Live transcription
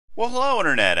Well, hello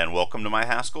Internet, and welcome to my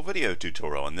Haskell video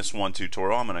tutorial. In this one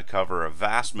tutorial, I'm going to cover a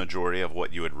vast majority of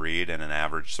what you would read in an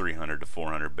average 300 to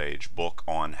 400 page book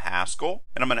on Haskell.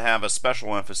 And I'm going to have a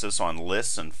special emphasis on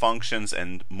lists and functions,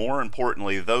 and more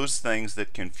importantly, those things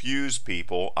that confuse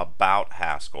people about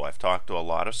Haskell. I've talked to a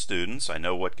lot of students. I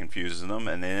know what confuses them,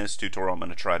 and in this tutorial, I'm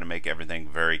going to try to make everything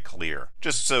very clear.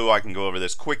 Just so I can go over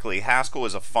this quickly, Haskell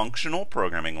is a functional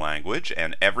programming language,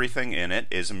 and everything in it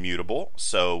is immutable.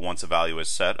 So once a value is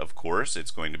set, of course,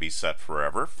 it's going to be set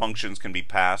forever. Functions can be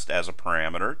passed as a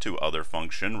parameter to other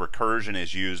function. Recursion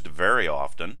is used very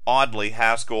often. Oddly,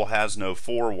 Haskell has no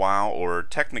for, while, or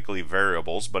technically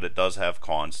variables, but it does have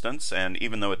constants, and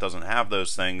even though it doesn't have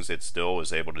those things, it still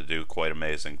is able to do quite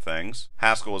amazing things.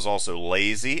 Haskell is also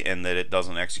lazy in that it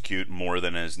doesn't execute more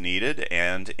than is needed,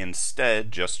 and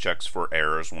instead just checks for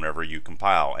errors whenever you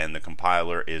compile, and the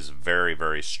compiler is very,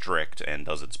 very strict and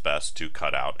does its best to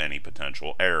cut out any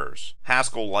potential errors.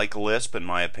 Haskell, like Lisp, in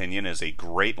my opinion, is a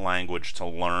great language to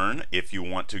learn if you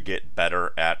want to get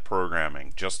better at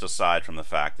programming, just aside from the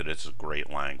fact that it's a great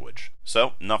language.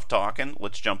 So, enough talking,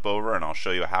 let's jump over and I'll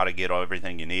show you how to get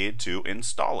everything you need to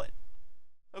install it.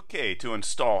 Okay, to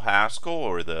install Haskell,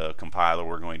 or the compiler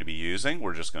we're going to be using,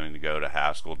 we're just going to go to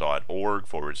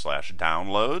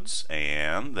haskell.org/downloads,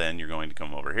 and then you're going to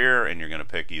come over here and you're going to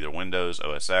pick either Windows,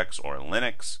 OS X, or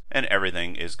Linux, and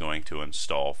everything is going to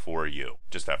install for you.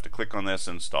 Just have to click on this,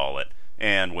 install it.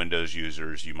 And Windows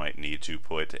users, you might need to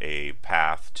put a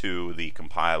path to the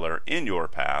compiler in your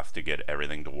path to get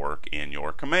everything to work in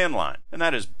your command line. And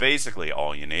that is basically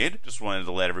all you need. Just wanted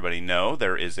to let everybody know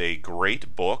there is a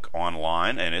great book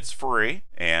online, and it's free,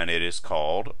 and it is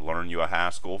called Learn You a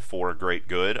Haskell for Great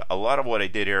Good. A lot of what I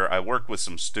did here, I worked with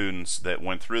some students that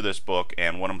went through this book,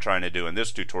 and what I'm trying to do in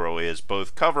this tutorial is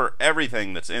both cover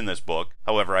everything that's in this book.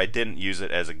 However, I didn't use it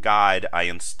as a guide. I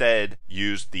instead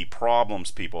used the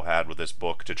problems people had with this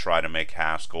book to try to make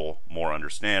Haskell more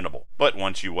understandable. But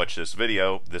once you watch this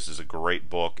video, this is a great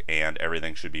book and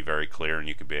everything should be very clear and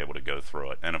you can be able to go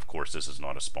through it. And of course, this is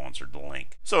not a sponsored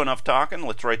link. So enough talking,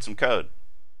 let's write some code.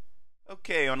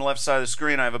 Okay, on the left side of the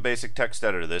screen I have a basic text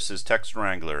editor. This is Text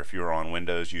Wrangler. If you're on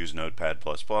Windows, use Notepad++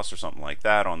 or something like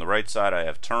that. On the right side I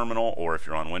have Terminal, or if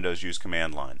you're on Windows, use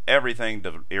Command Line. Everything,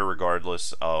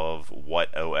 irregardless of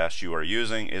what OS you are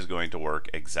using, is going to work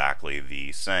exactly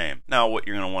the same. Now what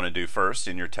you're going to want to do first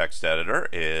in your text editor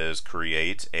is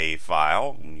create a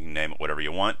file. You can name it whatever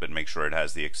you want, but make sure it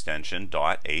has the extension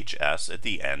 .hs at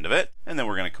the end of it. And then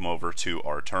we're going to come over to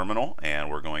our terminal and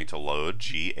we're going to load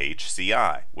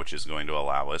GHCI, which is going to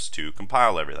allow us to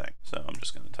compile everything. So I'm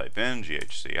just going to type in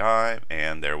GHCI,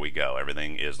 and there we go.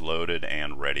 Everything is loaded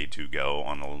and ready to go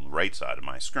on the right side of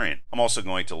my screen. I'm also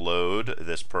going to load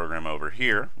this program over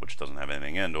here, which doesn't have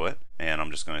anything into it, and I'm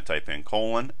just going to type in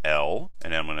 :L,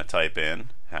 and then I'm going to type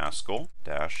in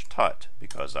Haskell-tut,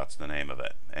 because that's the name of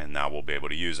it. And now we'll be able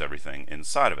to use everything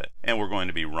inside of it. And we're going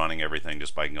to be running everything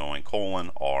just by going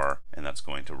 :R, and that's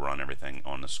going to run everything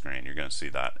on the screen. You're going to see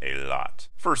that a lot.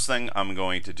 First thing I'm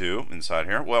going to do inside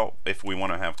here, well, if we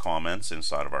want to have comments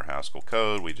inside of our Haskell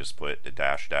code, we just put a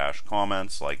 --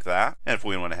 comments like that. And if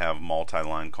we want to have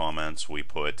multi-line comments, we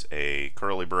put a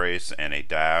curly brace and a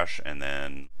dash, and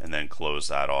then close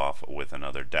that off with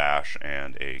another dash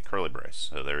and a curly brace.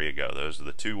 So there you go. Those are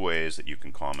the two ways that you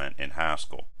can comment in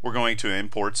Haskell. We're going to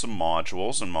import some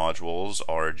modules, and modules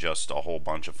are just a whole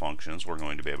bunch of functions we're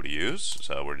going to be able to use.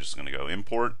 So we're just going to go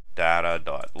import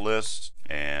data.list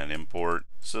and import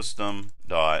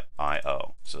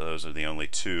system.io. So those are the only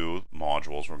two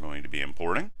modules we're going to be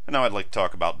importing. And now I'd like to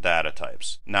talk about data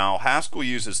types. Now Haskell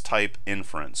uses type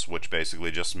inference, which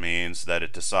basically just means that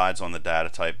it decides on the data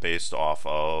type based off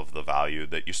of the value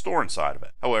that you store inside of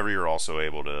it. However, you're also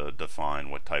able to define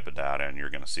what type of data, and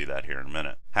you're going to see that here in a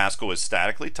minute. Haskell is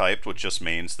statically typed, which just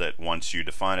means that once you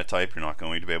define a type, you're not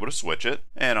going to be able to switch it.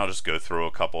 And I'll just go through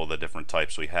a couple of the different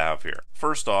types we have here.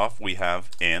 First off, we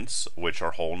have ints, which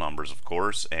are whole numbers, of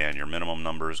course, and your minimum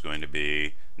number is going to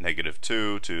be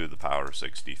 -2 to the power of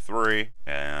 63,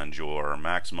 and your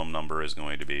maximum number is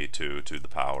going to be 2 to the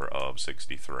power of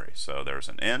 63. So there's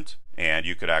an int, and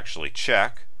you could actually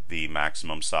check the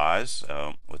maximum size.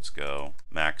 Let's go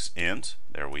max int.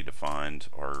 There we defined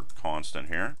our constant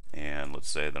here, and let's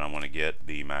say that I want to get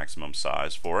the maximum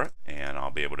size for it, and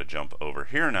I'll be able to jump over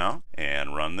here now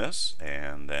and run this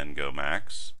and then go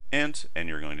max int, and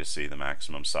you're going to see the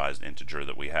maximum sized integer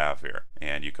that we have here.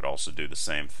 And you could also do the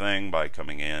same thing by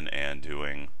coming in and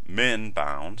doing min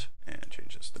bound, and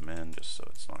change this to min just so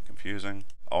it's not confusing,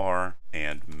 r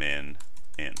and min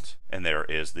int. And there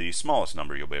is the smallest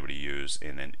number you'll be able to use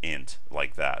in an int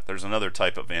like that. There's another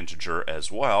type of integer as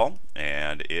well,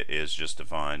 and it is just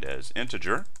defined as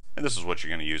integer. And this is what you're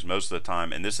going to use most of the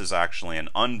time, and this is actually an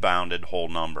unbounded whole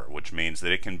number, which means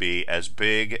that it can be as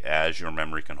big as your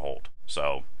memory can hold.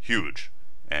 So huge.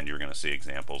 And you're going to see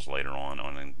examples later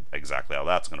on exactly how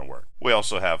that's going to work. We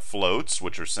also have floats,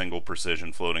 which are single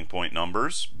precision floating point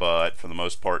numbers, but for the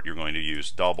most part you're going to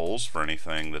use doubles for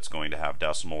anything that's going to have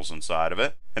decimals inside of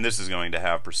it. And this is going to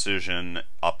have precision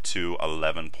up to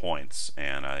 11 points,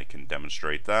 and I can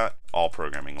demonstrate that. All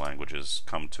programming languages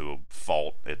come to a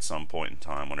fault at some point in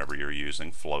time whenever you're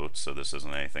using floats, so this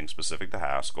isn't anything specific to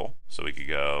Haskell. So we could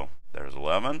go, there's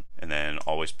 11, and then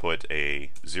always put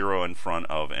a 0 in front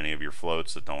of any of your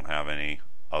floats that don't have any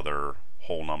other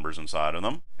whole numbers inside of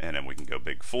them, and then we can go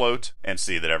big float and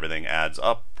see that everything adds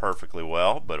up perfectly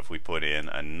well. But if we put in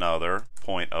another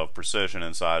point of precision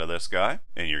inside of this guy,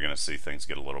 and you're going to see things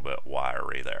get a little bit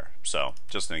wiry there. So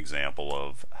just an example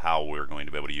of how we're going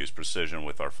to be able to use precision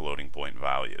with our floating point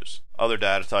values. Other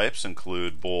data types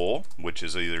include bool, which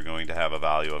is either going to have a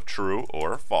value of true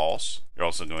or false. You're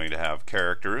also going to have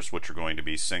characters, which are going to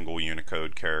be single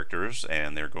Unicode characters,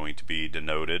 and they're going to be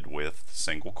denoted with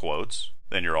single quotes.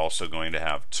 Then you're also going to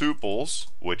have tuples,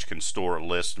 which can store a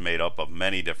list made up of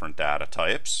many different data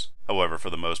types. However, for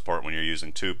the most part, when you're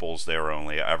using tuples, they are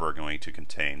only ever going to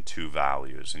contain 2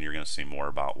 values, and you're going to see more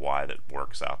about why that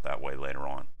works out that way later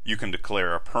on. You can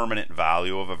declare a permanent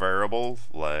value of a variable,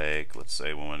 like let's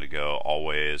say we want to go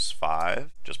always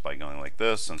 5, just by going like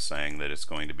this and saying that it's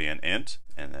going to be an int,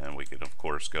 and then we could of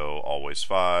course go always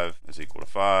 5 is equal to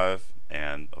 5.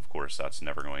 And of course that's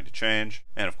never going to change,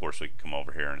 and of course we can come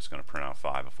over here and it's going to print out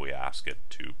 5 if we ask it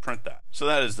to print that. So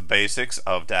that is the basics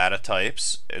of data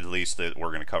types, at least that we're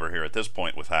going to cover here at this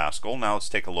point with Haskell. Now let's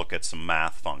take a look at some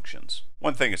math functions.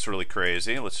 One thing that's really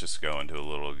crazy, let's just go into a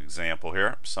little example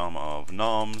here. Sum of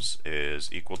nums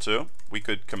is equal to, we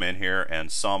could come in here and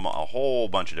sum a whole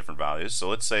bunch of different values. So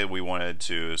let's say we wanted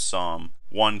to sum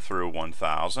 1 through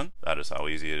 1000. That is how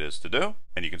easy it is to do.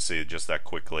 And you can see just that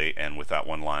quickly, and with that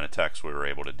one line of text we were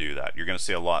able to do that. You're going to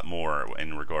see a lot more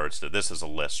in regards to, this is a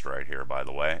list right here by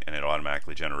the way, and it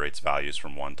automatically generates values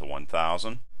from 1 to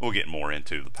 1000. We'll get more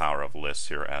into the power of lists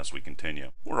here as we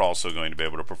continue. We're also going to be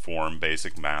able to perform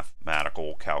basic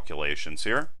mathematical calculations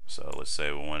here. So let's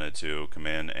say we wanted to come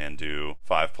in and do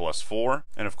 5 plus 4.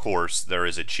 And of course there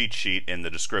is a cheat sheet in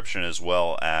the description as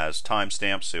well as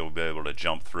timestamps, so you'll be able to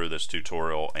jump through this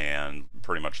tutorial and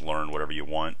pretty much learn whatever you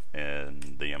want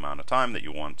in the amount of time that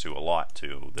you want to allot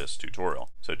to this tutorial.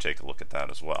 So take a look at that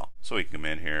as well. So we can come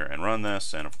in here and run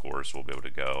this, and of course we'll be able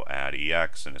to go add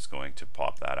EX, and it's going to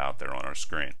pop that out there on our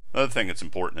screen. Another thing that's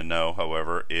important to know,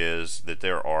 however, is that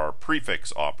there are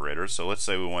prefix operators. So let's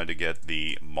say we wanted to get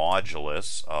the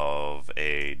modulus of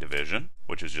a division,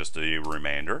 which is just a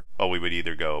remainder. Well, we would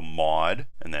either go mod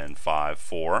and then 5,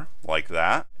 4 like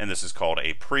that, and this is called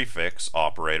a prefix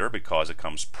operator because it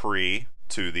comes pre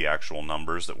to the actual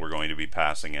numbers that we're going to be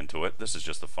passing into it. This is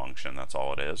just a function, that's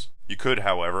all it is. You could,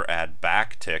 however, add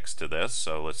backticks to this.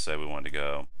 So let's say we want to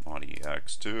go mod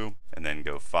ex2 and then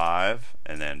go 5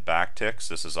 and then backticks.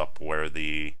 This is up where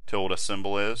the tilde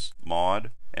symbol is,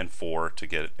 mod, and 4 to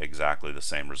get exactly the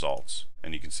same results.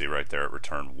 And you can see right there it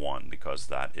returned 1 because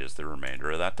that is the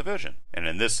remainder of that division. And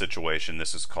in this situation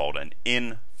this is called an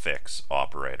infix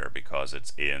operator because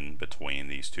it's in between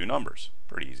these two numbers.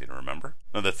 Pretty easy to remember.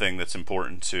 Another thing that's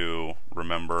important to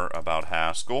remember about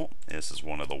Haskell, this is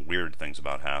one of the weird things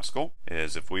about Haskell,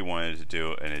 is if we wanted to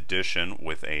do an addition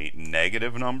with a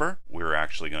negative number, we're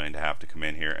actually going to have to come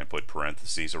in here and put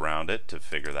parentheses around it to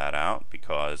figure that out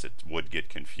because it would get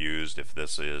confused if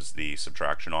this is the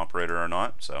subtraction operator or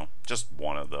not. So just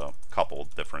one of the couple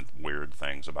different weird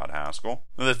things about Haskell.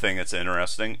 Another thing that's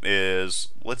interesting is,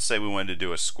 let's say we wanted to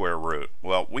do a square root.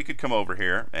 Well, we could come over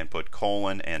here and put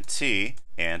colon and t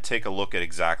and take a look at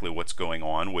exactly what's going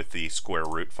on with the square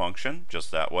root function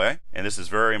just that way. And this is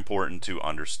very important to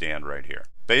understand right here.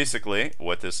 Basically,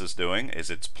 what this is doing is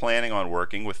it's planning on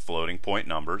working with floating point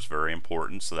numbers, very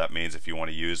important. So that means if you want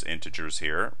to use integers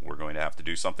here, we're going to have to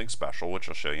do something special, which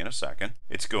I'll show you in a second.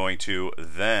 It's going to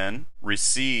then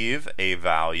receive a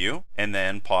value and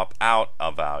then pop out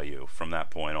a value from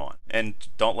that point on. And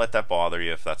don't let that bother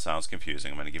you if that sounds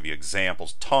confusing. I'm going to give you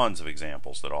examples, tons of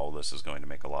examples that all of this is going to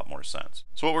make a lot more sense.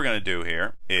 So what we're going to do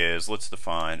here is let's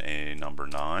define a number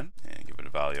 9 and give it a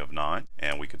value of 9.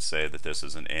 And we could say that this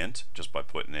is an int just by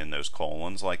putting in those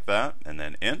colons like that, and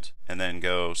then int, and then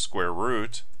go square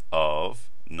root of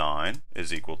 9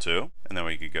 is equal to, and then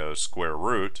we could go square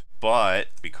root, but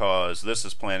because this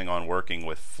is planning on working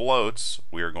with floats,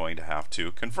 we are going to have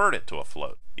to convert it to a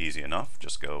float. Easy enough,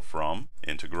 just go from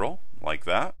integral like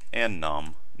that, and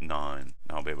num 9.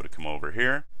 Now I'll be able to come over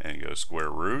here and go square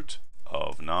root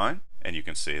of 9, and you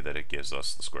can see that it gives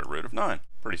us the square root of 9.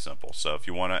 Pretty simple. So if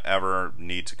you want to ever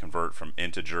need to convert from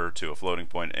integer to a floating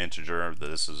point integer,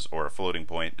 or a floating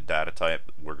point data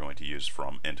type, we're going to use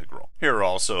from integral. Here are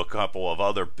also a couple of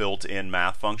other built-in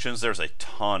math functions. There's a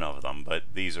ton of them, but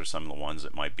these are some of the ones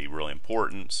that might be really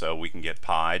important. So we can get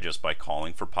pi just by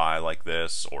calling for pi like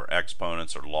this, or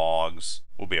exponents or logs.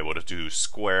 We'll be able to do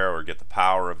square or get the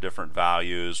power of different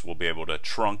values. We'll be able to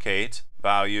truncate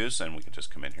values, and we can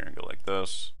just come in here and go like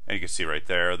this. And you can see right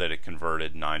there that it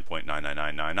converted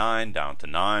 9.99999 down to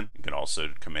 9. You can also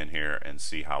come in here and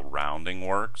see how rounding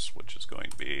works, which is going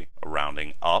to be a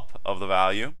rounding up of the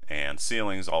value. And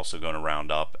ceiling is also going to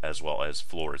round up, as well as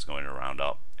floor is going to round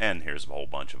up. And here's a whole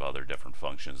bunch of other different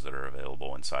functions that are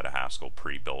available inside of Haskell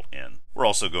pre-built in. We're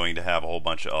also going to have a whole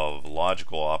bunch of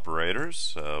logical operators.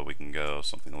 So we can go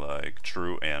something like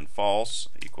true and false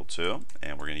equal to,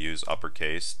 and we're going to use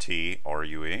uppercase T R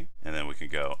U E, and then we can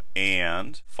go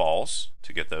and false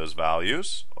to get those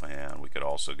values, and we could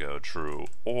also go true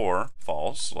or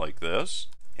false like this.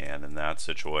 And in that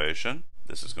situation,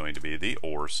 this is going to be the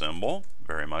OR symbol,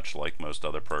 very much like most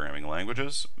other programming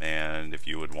languages. And if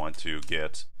you would want to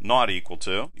get not equal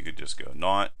to, you could just go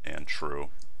not and true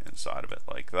inside of it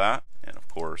like that. And of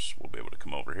course, we'll be able to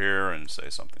come over here and say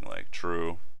something like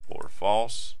true or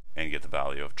false and get the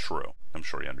value of true. I'm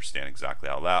sure you understand exactly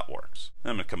how that works.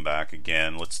 I'm going to come back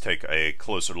again. Let's take a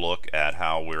closer look at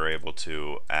how we're able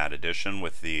to add addition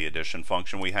with the addition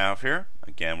function we have here.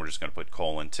 Again, we're just going to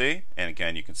put :t, and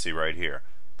again, you can see right here,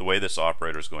 the way this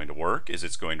operator is going to work is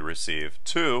it's going to receive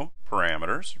 2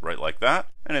 parameters, right like that,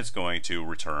 and it's going to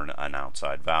return an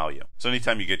outside value. So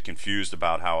anytime you get confused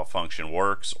about how a function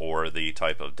works or the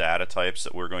type of data types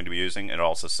that we're going to be using, it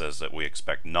also says that we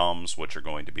expect nums, which are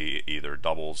going to be either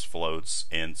doubles, floats,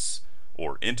 ints,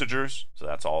 or integers. So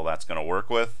that's all that's going to work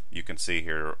with. You can see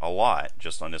here a lot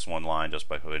just on this one line just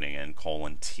by putting in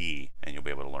 :t, and you'll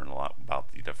be able to learn a lot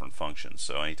about the different functions.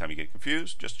 So anytime you get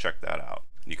confused, just check that out.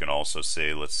 You can also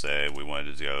see, let's say we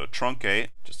wanted to go truncate,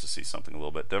 just to see something a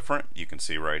little bit different. You can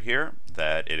see right here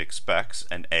that it expects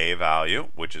an a value,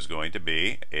 which is going to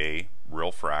be a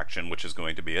real fraction, which is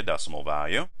going to be a decimal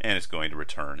value, and it's going to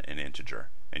return an integer.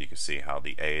 And you can see how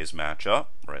the a's match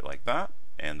up, right like that,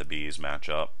 and the b's match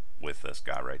up with this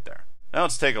guy right there. Now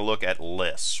let's take a look at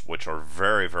lists, which are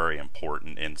very, very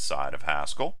important inside of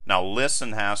Haskell. Now lists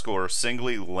in Haskell are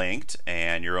singly linked,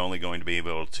 and you're only going to be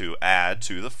able to add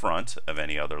to the front of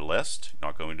any other list. You're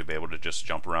not going to be able to just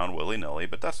jump around willy-nilly,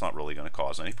 but that's not really going to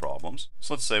cause any problems.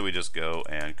 So let's say we just go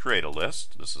and create a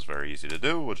list. This is very easy to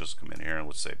do. We'll just come in here and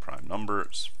let's say prime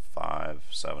numbers 5,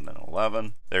 7, and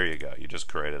 11. There you go. You just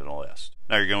created a list.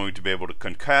 Now you're going to be able to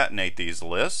concatenate these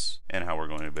lists, and how we're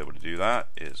going to be able to do that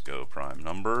is go prime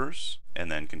numbers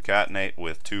and then concatenate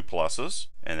with 2 pluses,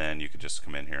 and then you could just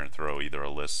come in here and throw either a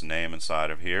list name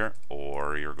inside of here,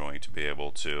 or you're going to be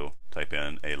able to type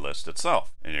in a list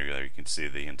itself, and you can see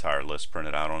the entire list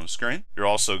printed out on the screen. You're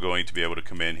also going to be able to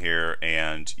come in here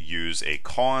and use a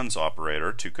cons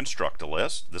operator to construct a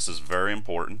list. This is very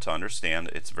important to understand.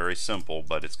 It's very simple,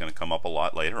 but it's going to come up a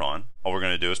lot later on. All we're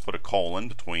going to do is put a colon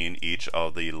between each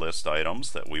of the list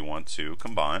items that we want to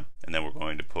combine, and then we're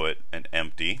going to put an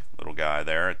empty little guy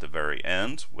there at the very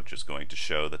end, which is going to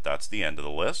show that that's the end of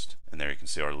the list. And there you can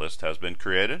see our list has been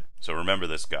created. So remember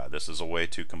this guy. This is a way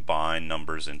to combine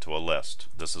numbers into a list.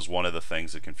 This is one of the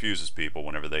things that confuses people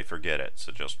whenever they forget it.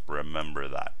 So just remember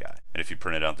that guy. And if you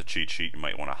printed out the cheat sheet, you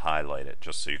might want to highlight it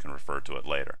just so you can refer to it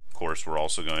later. Of course, we're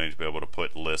also going to be able to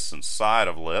put lists inside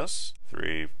of lists.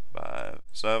 3, 5,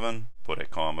 7. Put a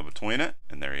comma between it,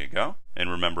 and there you go. And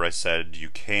remember I said you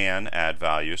can add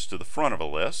values to the front of a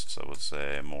list. So let's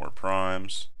say more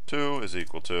primes. 2 is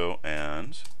equal to,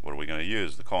 and what are we going to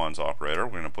use? The cons operator.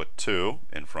 We're going to put 2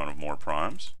 in front of more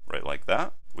primes, right like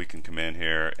that. We can come in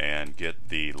here and get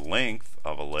the length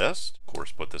of a list. Of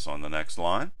course, put this on the next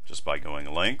line just by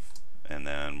going length, and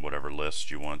then whatever list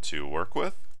you want to work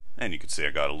with. And you can see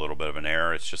I got a little bit of an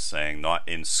error. It's just saying not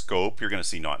in scope. You're going to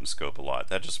see not in scope a lot.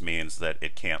 That just means that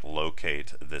it can't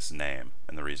locate this name.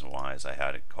 And the reason why is I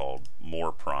had it called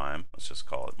more prime. Let's just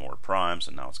call it more primes,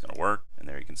 and now it's going to work. And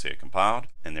there you can see it compiled.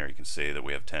 And there you can see that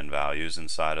we have 10 values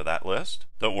inside of that list.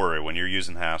 Don't worry, when you're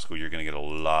using Haskell, you're going to get a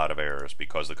lot of errors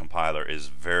because the compiler is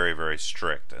very, very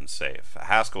strict and safe.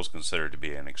 Haskell is considered to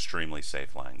be an extremely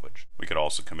safe language. We could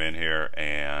also come in here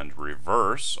and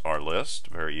reverse our list.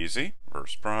 Very easy.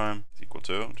 Reverse prime is equal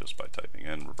to, just by typing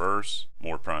in reverse,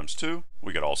 more primes 2.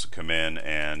 We could also come in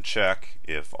and check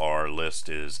if our list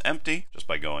is empty just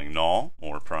by going null,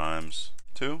 more primes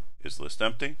 2. Is list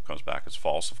empty? Comes back as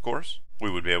false, of course. we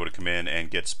would be able to come in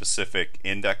and get specific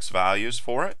index values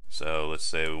for it. So let's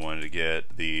say we wanted to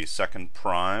get the second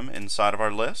prime inside of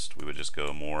our list. We would just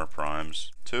go more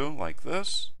primes 2 like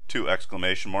this. 2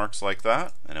 exclamation marks like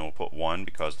that, and then we'll put 1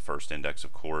 because the first index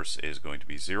of course is going to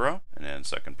be 0, and then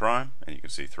second prime, and you can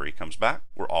see 3 comes back.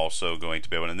 We're also going to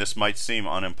be able, and this might seem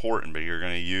unimportant, but you're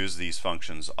going to use these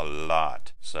functions a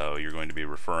lot. So you're going to be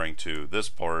referring to this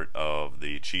part of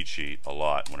the cheat sheet a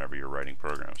lot whenever you're writing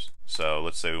programs. So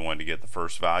let's say we wanted to get the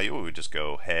first value, we would just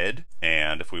go head,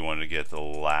 and if we wanted to get the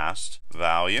last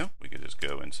value, we could just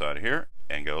go inside of here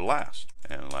and go last,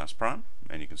 and last prime.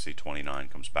 And you can see 29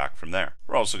 comes back from there.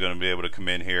 We're also going to be able to come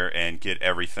in here and get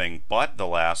everything but the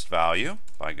last value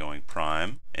by going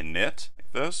prime init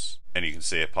like this. And you can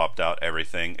see it popped out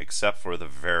everything except for the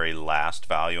very last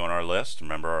value on our list.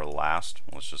 Remember our last,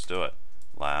 let's just do it.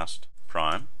 Last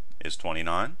prime is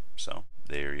 29. So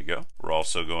there you go. We're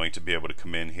also going to be able to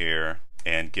come in here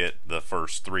and get the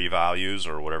first 3 values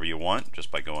or whatever you want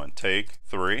just by going take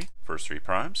 3, first 3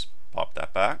 primes, pop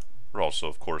that back. We're also,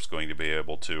 of course, going to be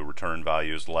able to return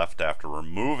values left after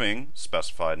removing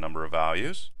specified number of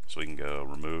values. So we can go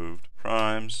removed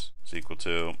primes is equal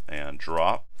to and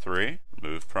drop 3,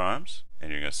 remove primes. And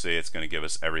you're going to see it's going to give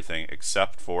us everything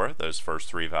except for those first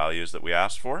 3 values that we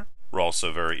asked for. We're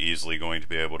also very easily going to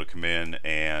be able to come in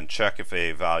and check if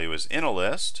a value is in a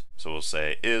list. So we'll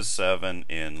say is 7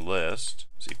 in list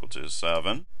is equal to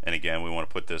 7. And again, we want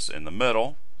to put this in the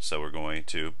middle. So we're going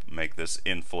to make this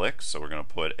infix, so we're going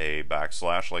to put a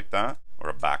backslash like that,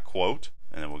 or a back quote,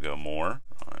 and then we'll go more,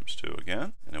 times 2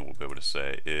 again, and then we'll be able to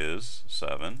say is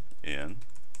 7 in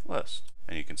list.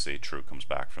 And you can see true comes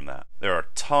back from that. There are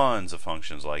tons of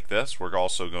functions like this. We're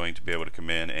also going to be able to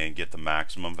come in and get the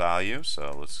maximum value.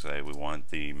 So let's say we want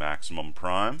the maximum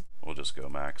prime. We'll just go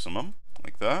maximum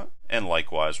like that. And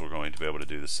likewise, we're going to be able to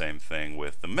do the same thing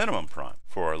with the minimum prime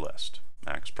for our list.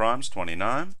 Max prime's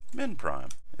 29, min prime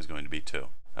is going to be 2.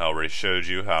 I already showed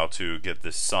you how to get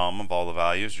the sum of all the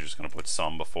values. You're just going to put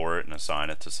sum before it and assign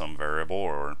it to some variable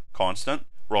or constant.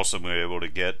 We're also going to be able to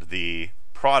get the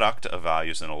product of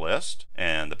values in a list,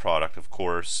 and the product, of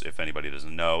course, if anybody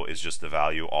doesn't know, is just the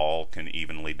value all can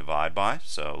evenly divide by.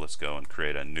 So let's go and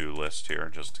create a new list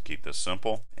here just to keep this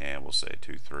simple, and we'll say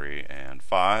 2, 3, and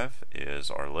 5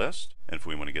 is our list. And if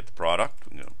we want to get the product,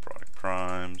 we can go product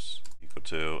primes equal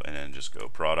to, and then just go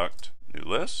product new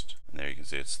list, and there you can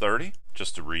see it's 30.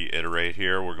 Just to reiterate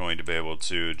here, we're going to be able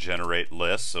to generate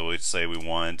lists. So let's say we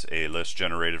want a list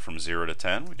generated from 0 to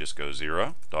 10. We just go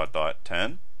 0 dot dot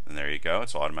 10, and there you go.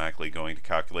 It's automatically going to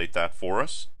calculate that for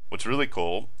us. What's really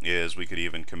cool is we could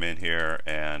even come in here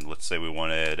and let's say we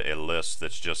wanted a list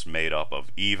that's just made up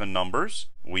of even numbers.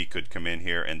 We could come in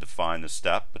here and define the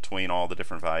step between all the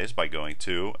different values by going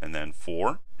 2 and then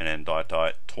 4 and then dot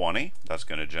dot 20. That's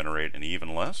going to generate an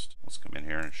even list. Let's come in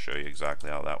here and show you exactly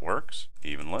how that works.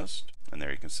 Even list. And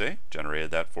there you can see,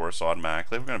 generated that for us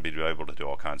automatically. We're going to be able to do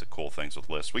all kinds of cool things with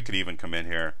lists. We could even come in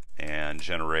here and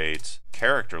generate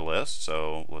character lists.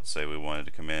 So let's say we wanted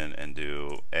to come in and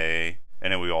do A,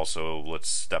 and then we also, let's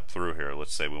step through here.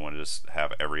 Let's say we wanted to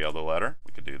have every other letter.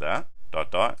 We could do that.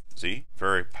 Dot dot Z.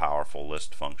 Very powerful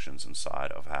list functions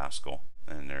inside of Haskell.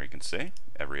 And there you can see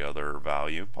every other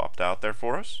value popped out there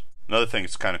for us. Another thing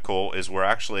that's kind of cool is we're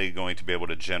actually going to be able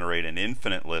to generate an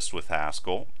infinite list with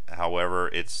Haskell. However,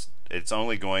 it's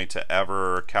only going to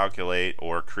ever calculate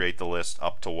or create the list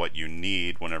up to what you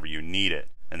need whenever you need it.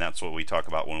 And that's what we talk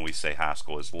about when we say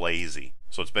Haskell is lazy.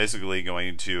 So it's basically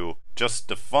going to just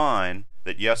define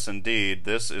that yes, indeed,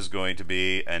 this is going to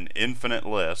be an infinite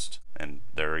list. And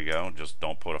there you go, just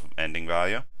don't put an ending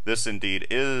value. This indeed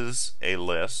is a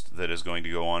list that is going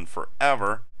to go on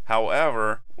forever.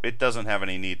 However, it doesn't have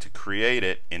any need to create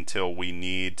it until we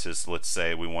need to, let's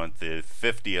say we want the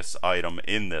 50th item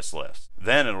in this list.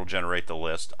 Then it'll generate the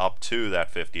list up to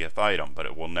that 50th item, but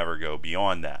it will never go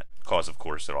beyond that. Because of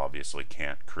course it obviously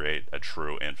can't create a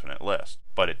true infinite list.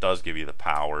 But it does give you the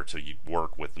power to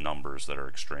work with numbers that are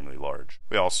extremely large.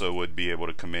 We also would be able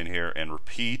to come in here and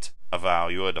repeat a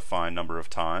value a defined number of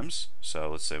times.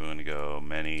 So let's say we want to go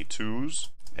many 2s,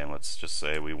 and let's just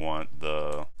say we want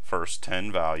the first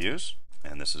 10 values,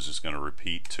 and this is just going to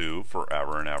repeat 2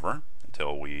 forever and ever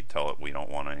until we tell it we don't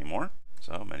want any more.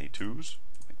 So many 2s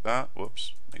like that.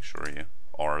 Whoops, make sure you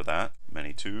are that.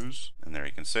 Many 2s, and there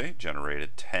you can see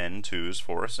generated 10 2s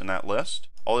for us in that list.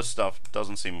 All this stuff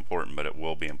doesn't seem important, but it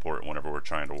will be important whenever we're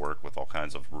trying to work with all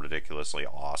kinds of ridiculously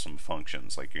awesome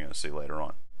functions like you're going to see later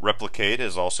on. Replicate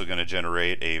is also going to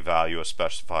generate a value a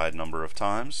specified number of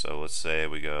times. So let's say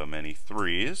we go many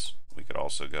 3s. We could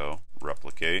also go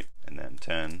replicate and then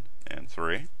 10 and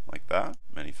 3 like that.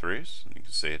 many threes. You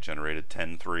can see it generated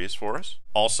 10 threes for us.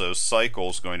 Also,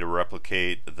 cycle is going to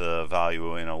replicate the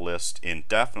value in a list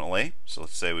indefinitely. So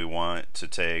let's say we want to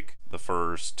take the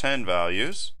first 10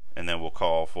 values, and then we'll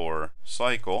call for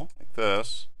cycle like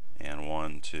this, and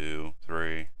 1, 2,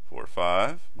 3, 4,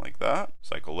 5, like that,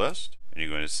 cycle list. And you're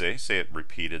going to see it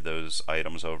repeated those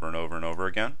items over and over and over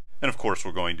again. And of course,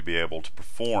 we're going to be able to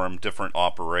perform different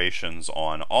operations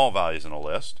on all values in a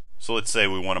list. So let's say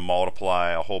we want to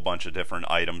multiply a whole bunch of different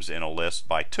items in a list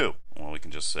by 2. Well, we can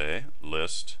just say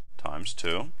list times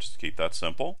 2, just to keep that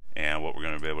simple. And what we're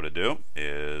going to be able to do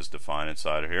is define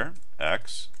inside of here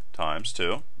x times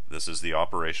 2. This is the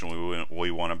operation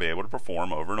we want to be able to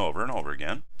perform over and over and over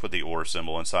again. Put the OR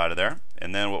symbol inside of there.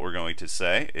 And then what we're going to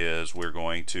say is we're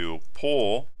going to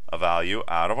pull a value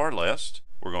out of our list.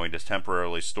 We're going to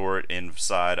temporarily store it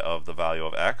inside of the value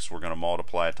of x. We're going to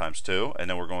multiply it times 2, and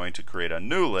then we're going to create a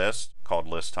new list called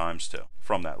list times 2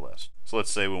 from that list. So let's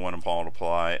say we want to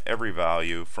multiply every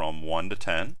value from 1 to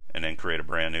 10 and then create a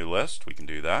brand new list. We can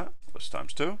do that. List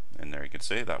times 2, and there you can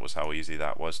see that was how easy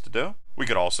that was to do. We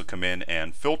could also come in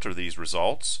and filter these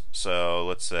results. So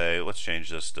let's change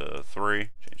this to 3,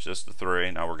 change this to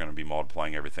 3. Now we're going to be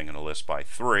multiplying everything in a list by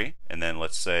 3, and then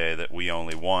let's say that we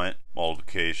only want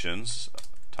multiplications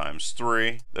times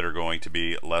 3 that are going to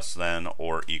be less than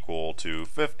or equal to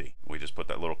 50. We just put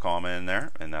that little comma in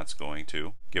there, and that's going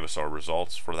to give us our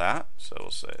results for that. So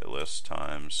we'll say list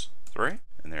times 3.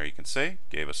 And there you can see,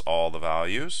 gave us all the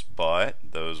values, but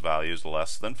those values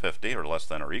less than 50, or less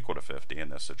than or equal to 50 in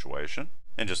this situation.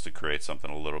 And just to create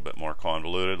something a little bit more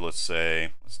convoluted, let's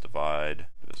divide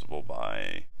divisible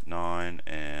by 9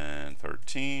 and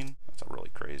 13. That's a really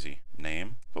crazy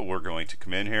name. But we're going to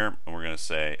come in here, and we're going to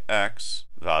say x,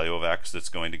 value of x that's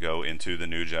going to go into the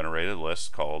new generated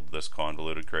list called this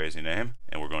convoluted crazy name.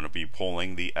 And we're going to be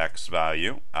pulling the x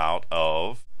value out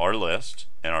of our list.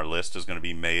 And our list is going to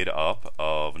be made up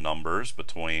of numbers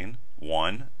between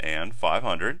 1 and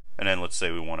 500. And then let's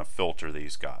say we want to filter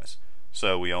these guys.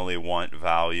 So we only want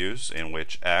values in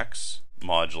which x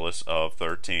modulus of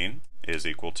 13 is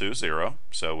equal to 0.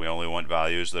 So we only want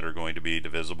values that are going to be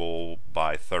divisible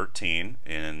by 13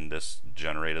 in this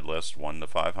generated list 1 to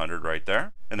 500 right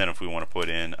there. And then if we want to put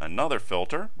in another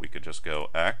filter, we could just go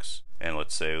x, and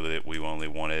let's say that we only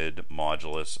wanted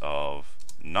modulus of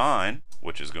 9,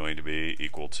 which is going to be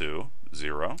equal to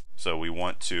 0. So we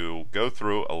want to go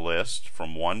through a list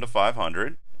from 1 to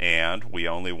 500, and we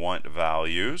only want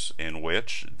values in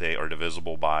which they are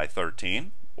divisible by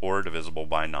 13 or divisible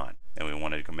by 9. And we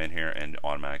want to come in here and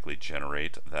automatically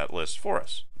generate that list for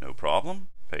us. No problem.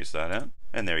 Paste that in.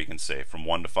 And there you can see from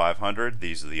 1 to 500,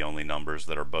 these are the only numbers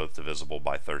that are both divisible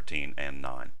by 13 and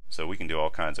 9. So we can do all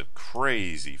kinds of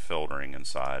crazy filtering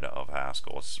inside of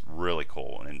Haskell. It's really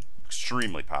cool and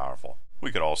extremely powerful.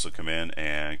 We could also come in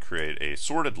and create a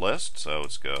sorted list. So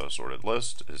let's go sorted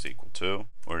list is equal to,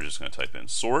 we're just going to type in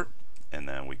sort, and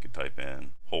then we could type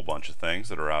in a whole bunch of things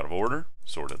that are out of order.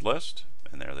 Sorted list,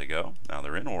 and there they go. Now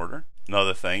they're in order.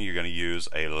 Another thing you're going to use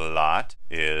a lot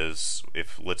is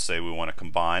if, let's say, we want to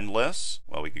combine lists,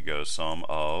 well, we could go sum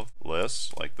of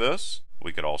lists like this.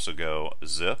 We could also go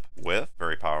ZipWith,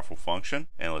 very powerful function,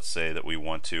 and let's say that we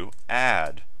want to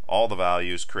add all the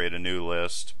values, create a new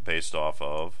list based off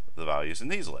of the values in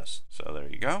these lists. So there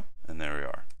you go, and there we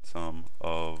are, sum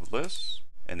of lists,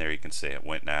 and there you can see it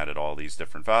went and added all these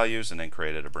different values and then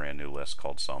created a brand new list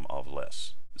called sum of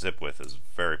lists. ZipWith is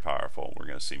very powerful. We're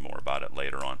going to see more about it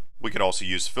later on. We could also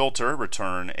use filter,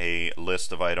 return a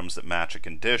list of items that match a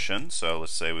condition. So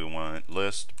let's say we want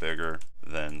list bigger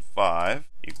than 5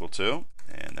 equal to,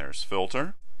 and there's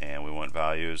filter, and we want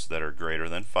values that are greater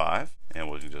than 5, and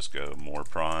we can just go more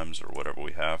primes or whatever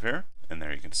we have here. And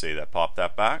there you can see that popped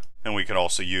that back. And we could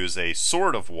also use a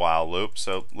sort of while loop.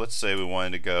 So let's say we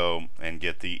wanted to go and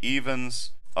get the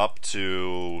evens up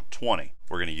to 20.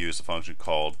 We're going to use a function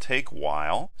called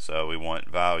TakeWhile. So we want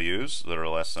values that are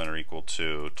less than or equal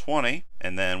to 20,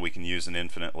 and then we can use an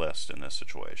infinite list in this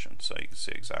situation. So you can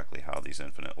see exactly how these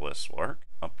infinite lists work.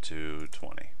 Up to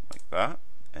 20, like that.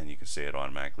 And you can see it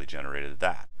automatically generated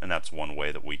that. And that's one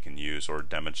way that we can use or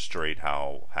demonstrate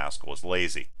how Haskell is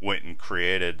lazy. Went and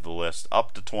created the list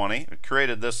up to 20. It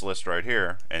created this list right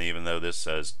here, and even though this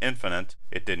says infinite,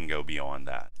 it didn't go beyond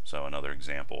that. So another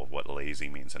example of what lazy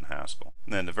means in Haskell.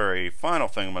 And then the very final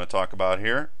thing I'm going to talk about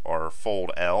here are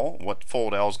Foldl. What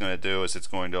Foldl is going to do is it's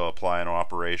going to apply an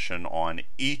operation on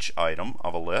each item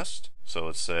of a list. So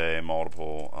let's say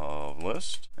multiple of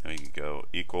list, and we can go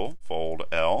equal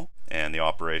Foldl. And the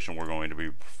operation we're going to be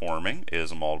performing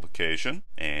is a multiplication,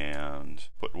 and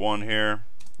put 1 here,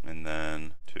 and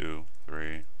then 2,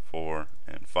 3, 4,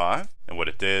 and 5. And what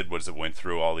it did was it went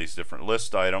through all these different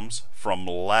list items from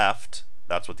left,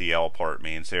 that's what the L part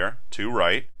means here, to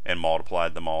right, and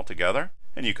multiplied them all together.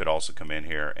 And you could also come in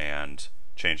here and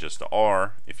change this to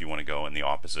R if you want to go in the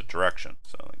opposite direction.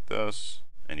 So like this,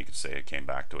 and you can say it came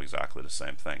back to exactly the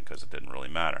same thing because it didn't really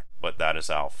matter. But that is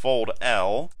how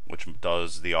Foldl, which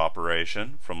does the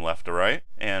operation from left to right,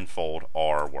 and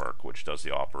Foldr work, which does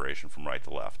the operation from right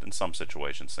to left. In some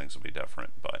situations things will be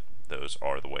different, but those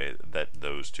are the way that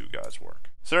those two guys work.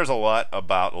 So there's a lot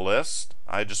about list.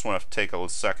 I just want to take a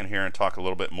second here and talk a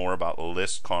little bit more about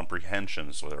list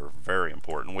comprehensions that are very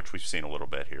important, which we've seen a little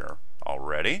bit here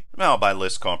already. Now, by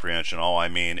list comprehension, all I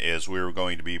mean is we're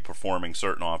going to be performing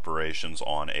certain operations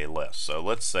on a list. So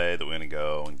let's say that we're going to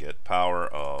go and get power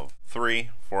of 3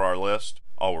 for our list.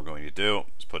 All we're going to do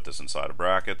is put this inside of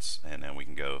brackets, and then we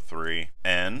can go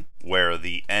 3n, where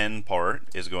the n part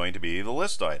is going to be the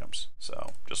list items.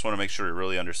 So just want to make sure you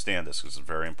really understand this because it's a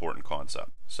very important concept.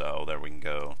 So there we can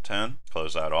go 10,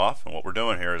 close that off, and what we're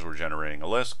doing here is we're generating a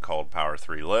list called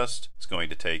power3list. It's going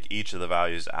to take each of the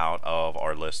values out of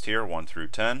our list here, 1 through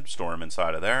 10, store them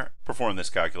inside of there, perform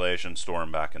this calculation, store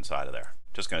them back inside of there.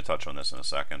 Just going to touch on this in a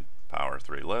second.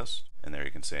 Power3list, and there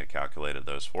you can see it calculated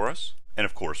those for us. And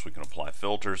of course we can apply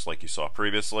filters like you saw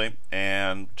previously,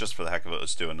 and just for the heck of it,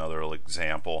 let's do another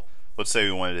example. Let's say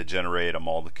we wanted to generate a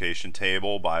multiplication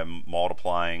table by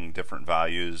multiplying different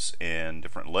values in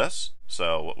different lists.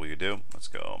 So what we could do, let's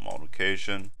go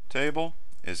multiplication table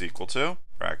is equal to,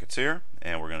 brackets here,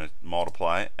 and we're going to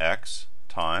multiply x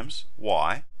times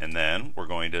y, and then we're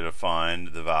going to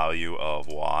define the value of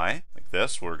y like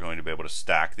this. We're going to be able to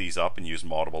stack these up and use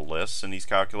multiple lists in these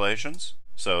calculations.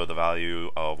 So the value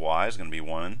of y is going to be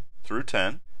 1 through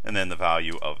 10, and then the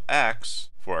value of x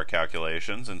for our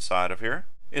calculations inside of here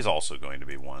is also going to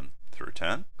be 1 through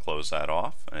 10. Close that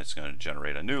off, and it's going to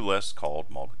generate a new list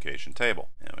called multiplication table.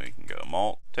 And we can go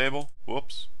mult table,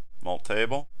 mult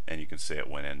table, and you can see it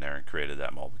went in there and created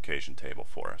that multiplication table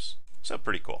for us. So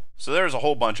pretty cool. So there's a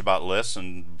whole bunch about lists,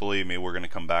 and believe me, we're going to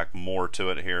come back more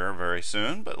to it here very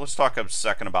soon. But let's talk a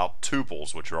second about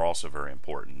tuples, which are also very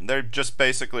important. They're just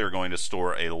basically are going to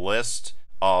store a list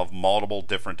of multiple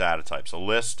different data types. A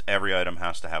list, every item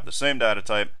has to have the same data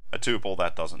type. A tuple,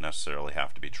 that doesn't necessarily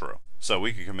have to be true. So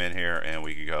we could come in here and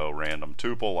we could go random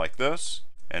tuple like this,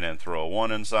 and then throw a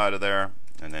 1 inside of there,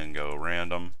 and then go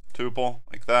random tuple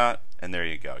like that, and there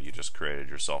you go. You just created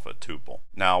yourself a tuple.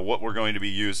 Now what we're going to be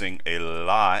using a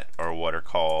lot are what are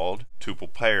called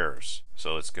tuple pairs.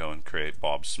 So let's go and create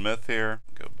Bob Smith here.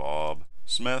 Go Bob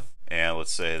Smith, and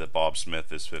let's say that Bob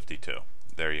Smith is 52.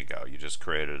 There you go. You just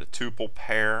created a tuple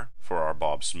pair for our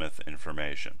Bob Smith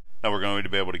information. Now we're going to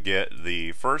be able to get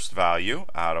the first value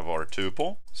out of our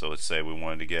tuple. So let's say we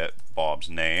wanted to get Bob's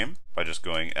name by just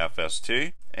going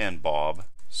FST and Bob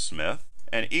Smith.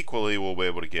 And equally we'll be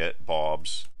able to get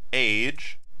Bob's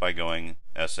age by going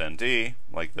SND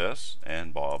like this,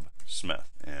 and Bob Smith,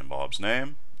 and Bob's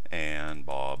name, and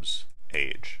Bob's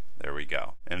age. There we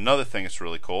go. And another thing that's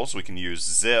really cool is we can use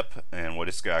zip, and what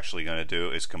it's actually going to do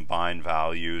is combine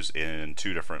values in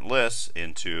two different lists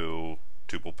into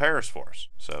tuple pairs for us.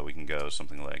 So we can go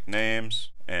something like names,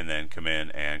 and then come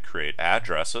in and create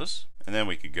addresses, and then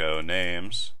we could go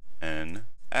names and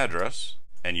address,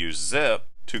 and use zip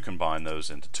to combine those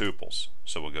into tuples.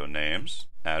 So we'll go names,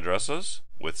 addresses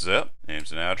with zip,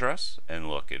 names and address, and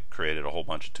look, it created a whole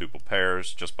bunch of tuple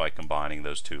pairs just by combining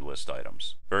those two list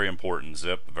items. Very important,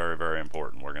 zip, very, very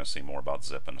important. We're going to see more about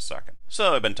zip in a second.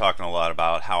 So I've been talking a lot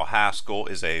about how Haskell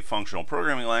is a functional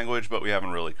programming language, but we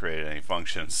haven't really created any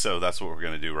functions, so that's what we're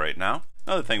going to do right now.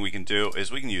 Another thing we can do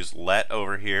is we can use let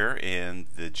over here in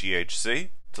the GHC.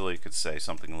 So you could say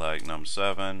something like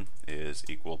num7 is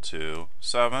equal to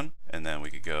 7, and then we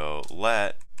could go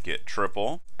let get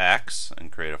triple x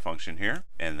and create a function here,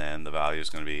 and then the value is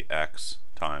going to be x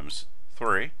times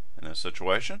 3 in this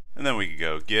situation, and then we could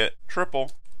go get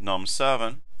triple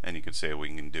num7, and you can see we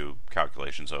can do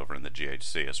calculations over in the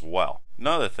GHC as well.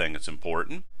 Another thing that's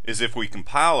important is if we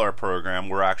compile our program,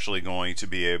 we're actually going to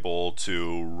be able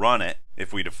to run it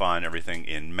if we define everything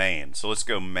in main. So let's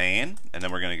go main, and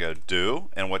then we're going to go do,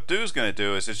 and what do is going to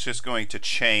do is it's just going to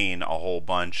chain a whole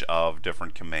bunch of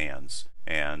different commands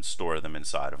and store them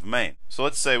inside of main. So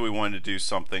let's say we wanted to do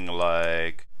something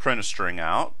like print a string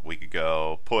out. We could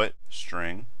go put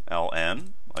string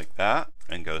ln like that,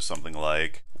 and go something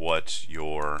like what's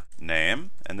your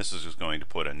name, and this is just going to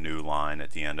put a new line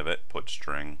at the end of it, put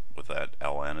string with that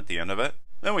ln at the end of it.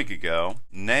 Then we could go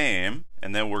name,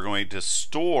 and then we're going to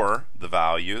store the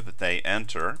value that they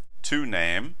enter to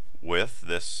name with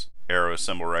this arrow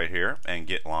symbol right here, and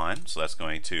get line. So that's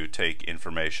going to take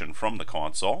information from the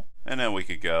console. And then we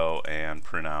could go and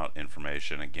print out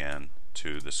information again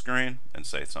to the screen and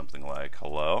say something like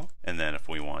hello. And then if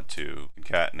we want to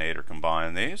concatenate or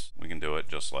combine these, we can do it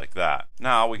just like that.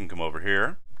 Now we can come over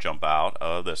here, jump out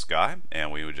of this guy,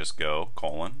 and we would just go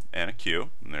colon and a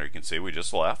Q. And there you can see we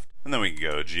just left. And then we can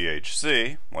go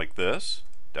GHC like this,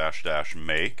 dash dash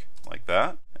make like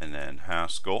that, and then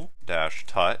Haskell dash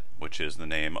tut, which is the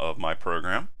name of my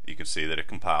program. You can see that it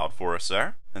compiled for us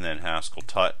there. And then Haskell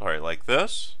tut right like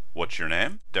this. What's your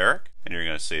name? Derek. And you're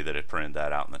going to see that it printed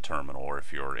that out in the terminal, or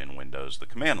if you're in Windows, the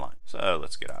command line. So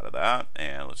let's get out of that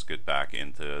and let's get back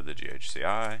into the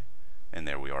GHCI, and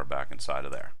there we are back inside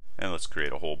of there. And let's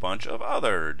create a whole bunch of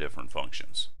other different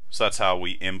functions. So that's how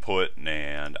we input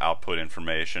and output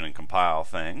information and compile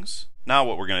things. Now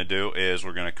what we're going to do is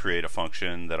we're going to create a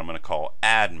function that I'm going to call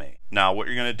addMe. Now what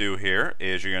you're going to do here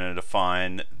is you're going to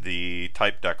define the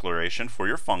type declaration for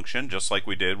your function, just like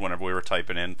we did whenever we were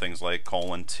typing in things like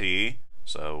 :t.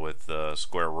 So with the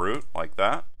square root like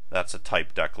that, that's a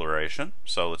type declaration.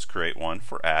 So let's create one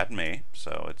for addMe.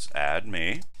 So it's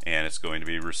addMe, and it's going to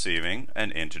be receiving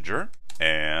an integer,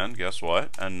 and guess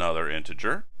what? Another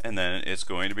integer, and then it's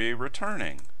going to be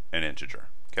returning an integer.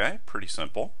 Okay, pretty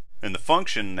simple. And the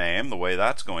function name, the way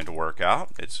that's going to work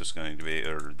out, it's just going to be,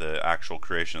 or the actual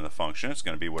creation of the function, it's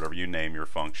going to be whatever you name your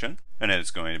function. And then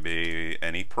it's going to be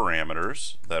any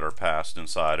parameters that are passed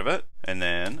inside of it, and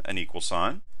then an equal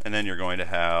sign. And then you're going to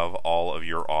have all of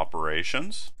your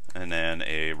operations, and then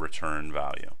a return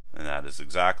value. And that is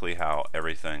exactly how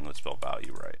everything, let's spell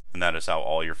value right. And that is how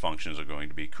all your functions are going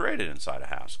to be created inside of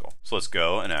Haskell. So let's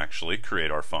go and actually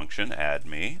create our function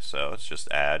addMe. So it's just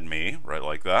addMe right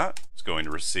like that. It's going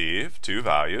to receive two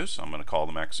values. I'm going to call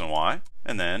them X and Y.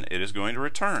 And then it is going to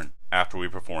return after we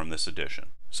perform this addition.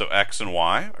 So X and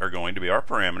Y are going to be our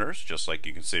parameters, just like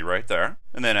you can see right there.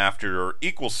 And then after your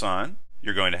equal sign,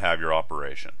 you're going to have your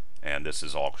operation. And this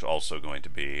is also going to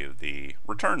be the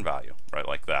return value, right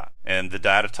like that. And the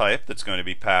data type that's going to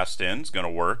be passed in is going to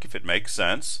work if it makes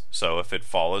sense. So if it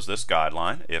follows this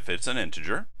guideline, if it's an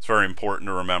integer. It's very important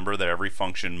to remember that every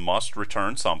function must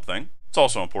return something. It's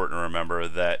also important to remember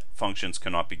that functions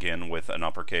cannot begin with an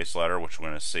uppercase letter, which we're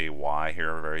going to see why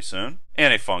here very soon.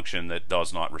 And a function that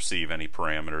does not receive any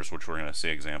parameters, which we're going to see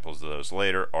examples of those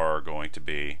later, are going to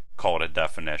be called a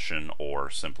definition or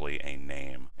simply a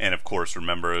name. And of course,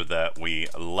 remember that we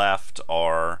left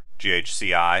our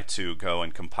GHCI to go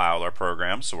and compile our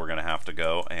program, so we're going to have to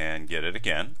go and get it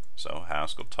again. So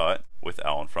Haskell tut with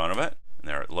L in front of it, and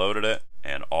there it loaded it,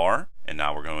 and R. And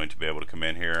now we're going to be able to come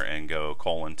in here and go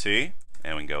 :t,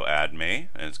 and we can go addMe,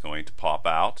 and it's going to pop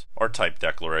out our type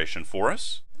declaration for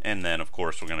us. And then of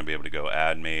course we're going to be able to go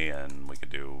addMe, and we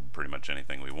could do pretty much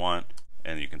anything we want.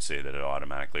 And you can see that it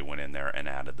automatically went in there and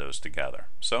added those together.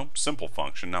 So simple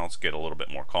function. Now let's get a little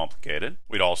bit more complicated.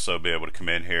 We'd also be able to come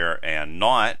in here and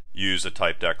not use a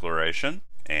type declaration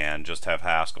and just have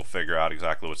Haskell figure out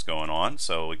exactly what's going on.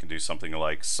 So we can do something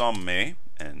like SumMe,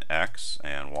 and X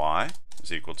and Y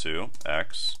is equal to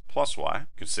X plus Y.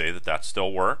 You can see that that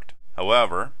still worked.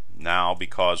 However, now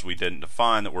because we didn't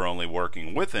define that we're only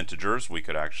working with integers, we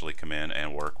could actually come in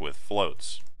and work with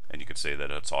floats. And you can see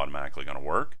that it's automatically going to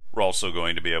work. We're also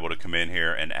going to be able to come in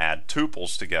here and add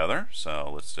tuples together.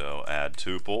 So let's go add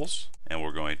tuples, and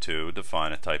we're going to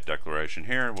define a type declaration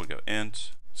here. We'll go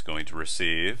int. It's going to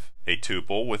receive a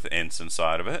tuple with ints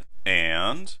inside of it,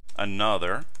 and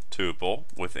another tuple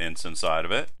with ints inside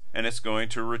of it, and it's going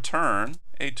to return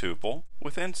a tuple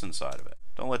with ints inside of it.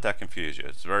 Don't let that confuse you.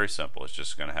 It's very simple. It's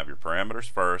just going to have your parameters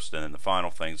first, and then the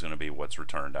final thing is going to be what's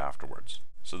returned afterwards.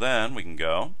 So then we can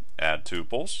go add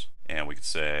tuples, and we can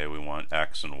say we want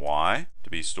X and Y to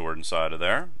be stored inside of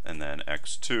there, and then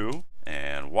X2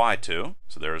 and Y2.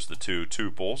 So there's the two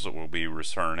tuples that we'll be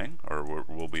returning, or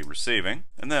we'll be receiving.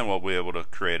 And then we'll be able to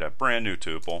create a brand new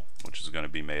tuple, which is going to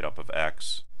be made up of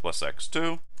X plus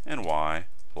X2 and Y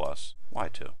plus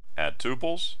Y2. Add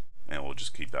tuples, and we'll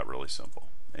just keep that really simple.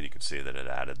 And you can see that it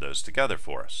added those together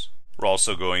for us. We're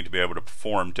also going to be able to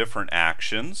perform different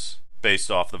actions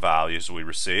based off the values we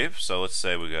receive. So let's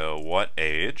say we go what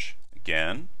age.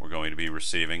 Again, we're going to be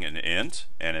receiving an int,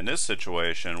 and in this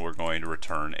situation we're going to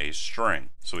return a string.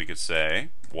 So we could say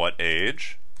what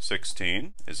age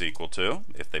 16 is equal to,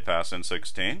 if they pass in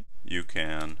 16, you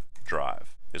can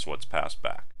drive, is what's passed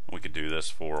back. We could do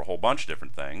this for a whole bunch of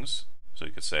different things. So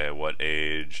you could say what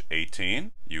age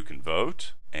 18, you can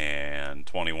vote, and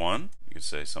 21, you could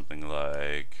say something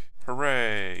like,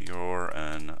 hooray, you're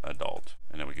an adult.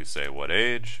 And then we could say what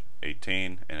age,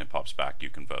 18, and it pops back, you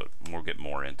can vote. And we'll get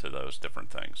more into those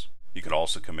different things. You could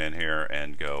also come in here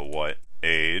and go what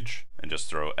age, and just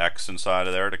throw X inside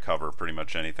of there to cover pretty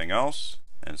much anything else.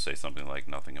 and say something like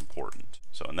nothing important.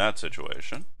 So in that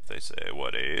situation, if they say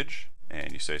what age,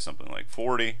 and you say something like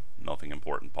 40, nothing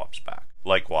important pops back.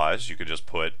 Likewise, you could just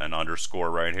put an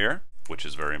underscore right here, which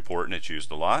is very important. It's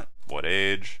used a lot. What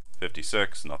age?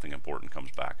 56, nothing important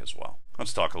comes back as well.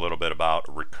 Let's talk a little bit about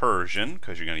recursion,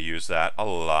 because you're going to use that a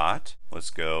lot. Let's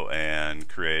go and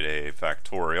create a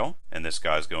factorial, and this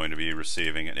guy's going to be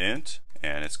receiving an int,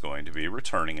 and it's going to be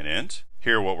returning an int.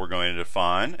 Here what we're going to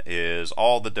define is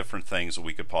all the different things that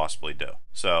we could possibly do.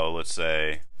 So let's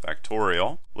say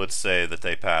factorial. Let's say that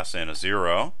they pass in a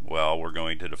 0. Well, we're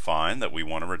going to define that we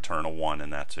want to return a 1 in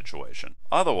that situation.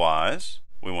 Otherwise,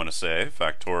 we want to say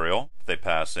factorial. If they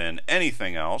pass in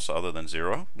anything else other than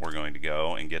 0, we're going to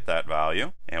go and get that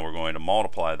value, and we're going to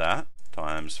multiply that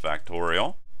times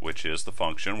factorial, which is the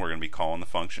function. We're going to be calling the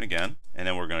function again, and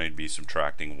then we're going to be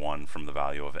subtracting 1 from the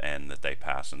value of n that they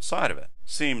pass inside of it.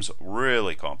 Seems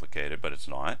really complicated, but it's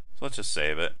not. So let's just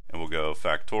save it, and we'll go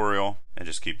factorial, and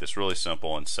just keep this really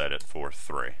simple and set it for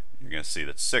 3. You're going to see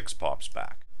that 6 pops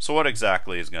back. So what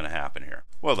exactly is going to happen here?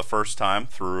 Well, the first time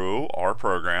through our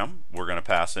program, we're going to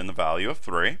pass in the value of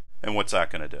 3. And what's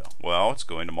that going to do? Well, it's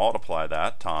going to multiply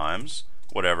that times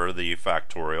whatever the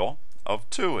factorial of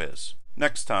 2 is.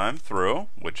 Next time through,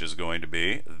 which is going to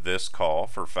be this call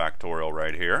for factorial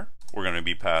right here, we're going to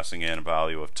be passing in a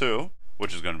value of 2,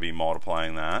 which is going to be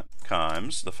multiplying that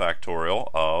times the factorial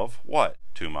of what?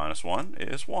 2 minus 1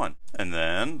 is 1. And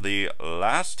then the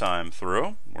last time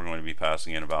through, we're going to be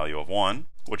passing in a value of 1,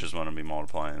 which is going to be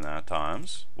multiplying that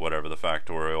times whatever the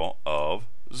factorial of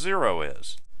 0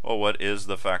 is. Well, what is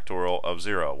the factorial of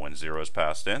 0? When 0 is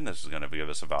passed in, this is going to give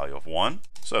us a value of 1.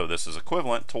 So this is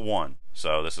equivalent to 1.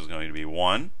 So this is going to be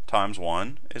 1 times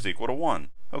 1 is equal to 1.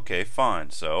 Okay,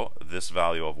 fine. So this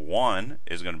value of 1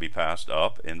 is going to be passed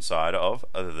up inside of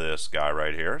this guy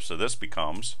right here. So this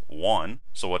becomes 1.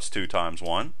 So what's 2 times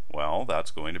 1? Well, that's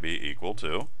going to be equal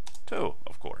to 2,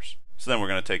 of course. So then we're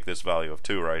going to take this value of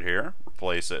 2 right here,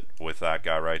 replace it with that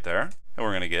guy right there, and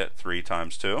we're going to get 3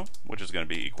 times 2, which is going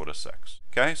to be equal to 6.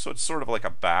 Okay, so it's sort of like a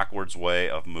backwards way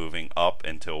of moving up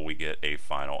until we get a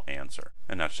final answer.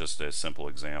 And that's just a simple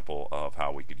example of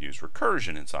how we could use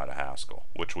recursion inside of Haskell,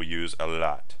 which we use a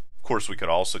lot. Of course, we could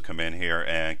also come in here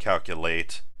and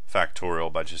calculate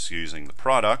factorial by just using the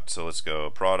product. So let's go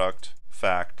product,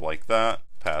 fact like that,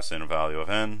 pass in a value of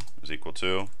n is equal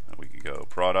to, and we could go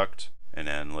product, and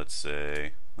then let's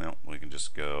say, well, we can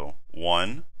just go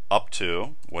 1 up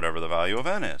to whatever the value of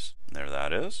n is. And there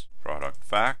that is, product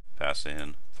fact, pass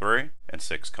in 3, and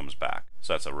 6 comes back.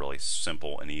 So that's a really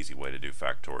simple and easy way to do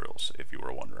factorials, if you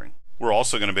were wondering. We're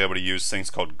also going to be able to use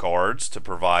things called guards to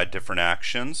provide different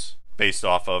actions based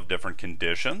off of different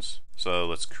conditions. So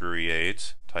let's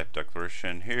create type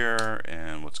declaration here,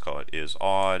 and let's call it is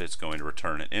odd. It's going to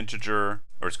return an integer,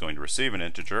 or it's going to receive an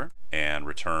integer and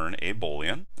return a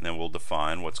boolean, and then we'll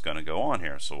define what's going to go on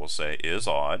here. So we'll say is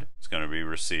odd. It's going to be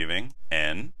receiving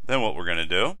n. Then what we're going to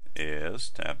do is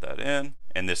tab that in,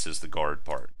 and this is the guard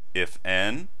part. If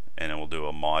n, and then we'll do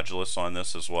a modulus on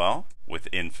this as well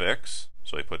with infix.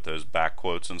 So we put those back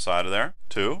quotes inside of there.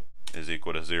 2 is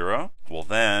equal to 0. Well,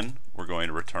 then we're going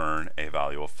to return a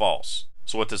value of false.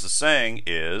 So what this is saying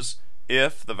is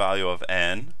if the value of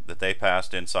n that they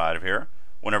passed inside of here,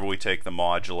 whenever we take the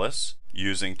modulus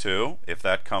using 2, if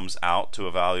that comes out to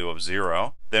a value of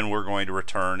 0, then we're going to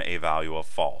return a value of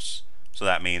false. So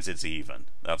that means it's even.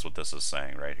 That's what this is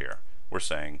saying right here. We're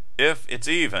saying if it's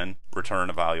even, return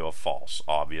a value of false.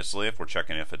 Obviously, if we're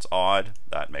checking if it's odd,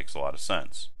 that makes a lot of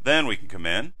sense. Then we can come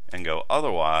in and go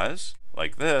otherwise,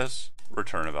 like this,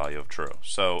 return a value of true.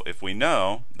 So if we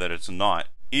know that it's not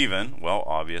even, well,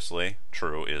 obviously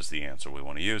true is the answer we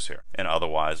want to use here. And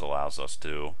otherwise allows us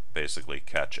to basically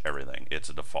catch everything. It's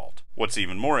a default. What's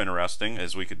even more interesting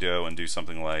is we could go and do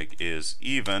something like is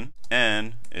even,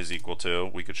 n is equal to,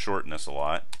 we could shorten this a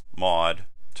lot, mod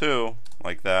 2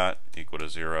 like that equal to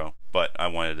 0. But I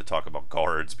wanted to talk about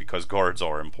guards because guards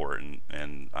are important,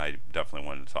 and I definitely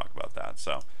wanted to talk about that.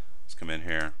 So let's come in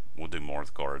here. We'll do more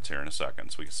with guards here in a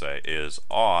second. So we could say is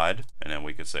odd, and then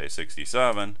we could say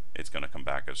 67. It's going to come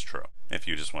back as true. If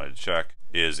you just wanted to check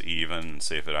is even and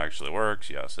see if it actually works,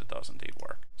 yes, it does indeed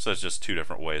work. So it's just 2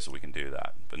 different ways that we can do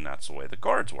that, and that's the way the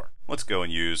guards work. Let's go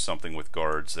and use something with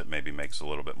guards that maybe makes a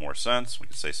little bit more sense. We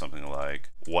could say something like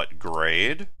what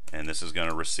grade, and this is going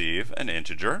to receive an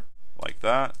integer like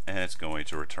that, and it's going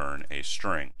to return a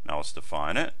string. Now let's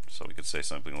define it. So we could say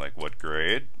something like what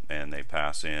grade, and they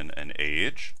pass in an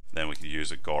age. Then we could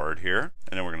use a guard here,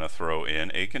 and then we're going to throw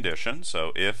in a condition.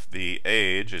 So if the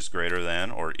age is greater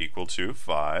than or equal to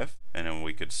 5, and then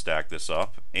we could stack this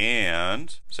up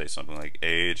and say something like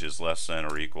age is less than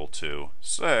or equal to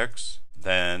 6,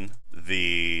 then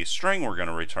the string we're going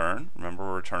to return, remember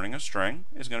we're returning a string,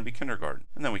 is going to be kindergarten.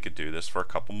 And then we could do this for a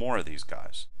couple more of these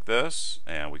guys. This,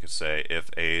 and we could say if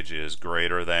age is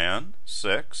greater than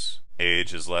 6,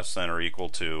 age is less than or equal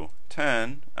to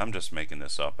 10. I'm just making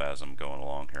this up as I'm going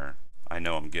along here. I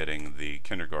know I'm getting the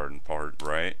kindergarten part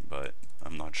right, but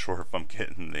I'm not sure if I'm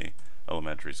getting the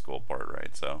elementary school part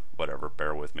right, so whatever,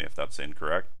 bear with me if that's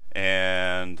incorrect.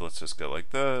 And let's just go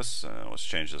like this, let's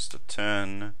change this to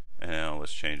 10, and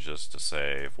let's change this to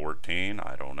say 14,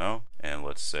 I don't know, and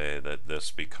let's say that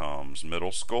this becomes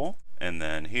middle school, and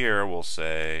then here we'll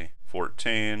say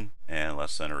 14 and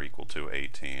less than or equal to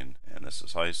 18, and this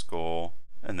is high school.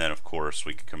 And then of course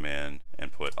we could come in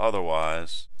and put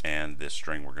otherwise, and this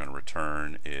string we're going to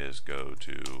return is go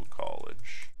to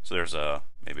college. So there's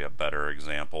maybe a better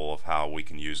example of how we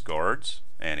can use guards,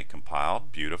 and it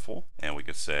compiled, beautiful, and we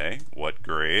could say what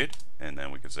grade, and then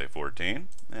we could say 14,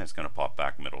 and it's going to pop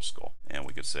back middle school. And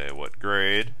we could say what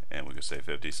grade, and we could say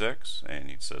 56, and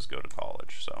it says go to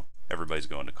college. So everybody's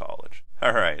going to college.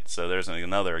 Alright, so there's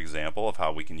another example of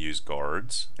how we can use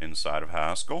guards inside of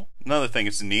Haskell. Another thing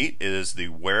that's neat is the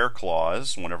where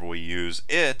clause whenever we use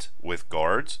it with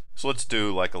guards. So let's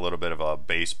do like a little bit of a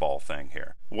baseball thing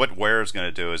here. What where is going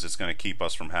to do is it's going to keep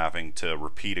us from having to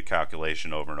repeat a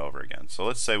calculation over and over again. So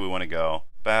let's say we want to go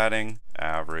batting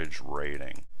average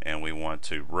rating, and we want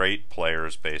to rate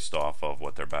players based off of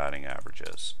what their batting average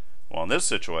is. Well, in this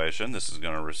situation, this is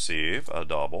going to receive a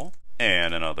double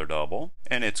and another double,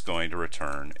 and it's going to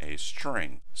return a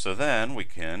string. So then we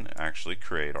can actually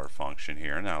create our function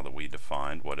here now that we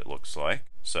defined what it looks like.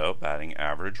 So batting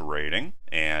average rating,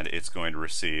 and it's going to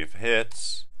receive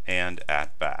hits and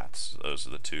at bats. Those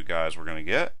are the two guys we're going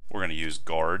to get. We're going to use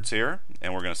guards here,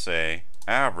 and we're going to say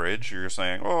average. You're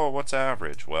saying, oh, what's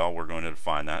average? Well, we're going to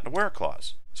define that in the where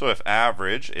clause. So if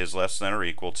average is less than or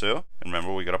equal to, and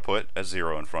remember we got to put a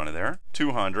 0 in front of there,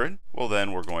 200, well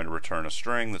then we're going to return a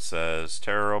string that says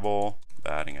terrible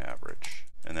batting average.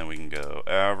 And then we can go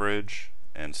average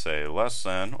and say less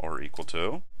than or equal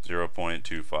to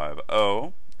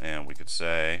 0.250, and we could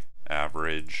say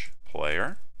average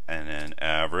player, and then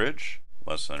average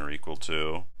less than or equal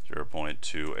to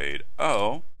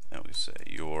 0.280, and we say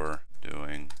you're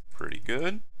doing pretty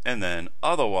good. And then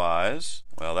otherwise,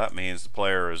 well, that means the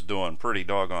player is doing pretty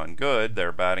doggone good.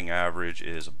 Their batting average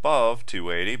is above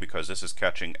 280 because this is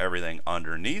catching everything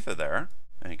underneath of there.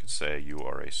 And you can say you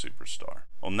are a superstar.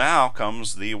 Well, now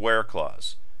comes the where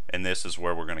clause. And this is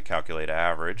where we're going to calculate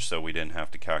average, so we didn't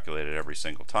have to calculate it every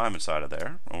single time inside of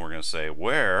there. And we're going to say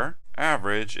where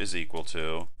average is equal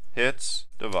to hits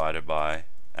divided by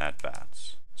at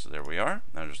bats. So there we are.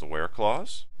 Now there's the where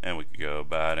clause. And we could go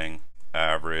batting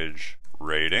average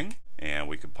rating, and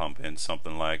we could pump in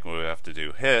something like, we have to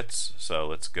do hits, so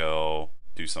let's go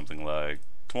do something like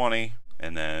 20,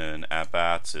 and then at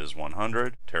bats is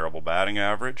 100, terrible batting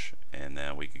average, and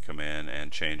then we could come in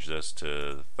and change this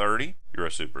to 30, you're a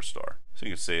superstar. So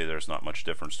you can see there's not much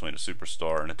difference between a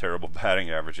superstar and a terrible batting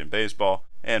average in baseball,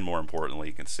 and more importantly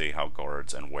you can see how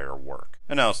guards and where work.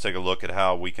 And now let's take a look at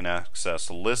how we can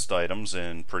access list items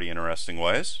in pretty interesting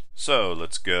ways. So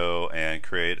let's go and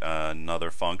create another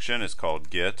function. It's called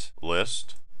get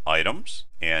list items,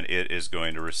 and it is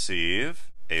going to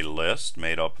receive a list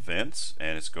made up of ints,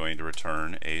 and it's going to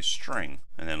return a string.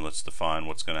 And then let's define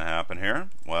what's going to happen here.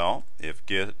 Well, if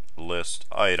get list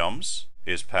items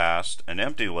is passed an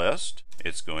empty list,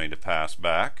 it's going to pass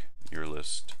back your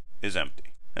list is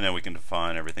empty. And then we can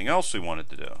define everything else we wanted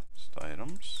to do. List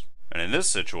items. And in this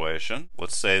situation,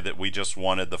 let's say that we just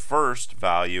wanted the first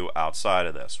value outside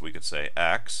of this. We could say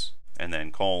x and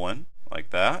then colon like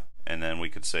that, and then we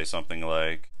could say something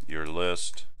like your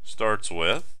list starts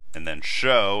with, and then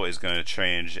show is going to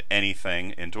change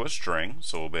anything into a string,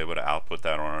 so we'll be able to output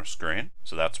that on our screen.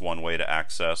 So that's one way to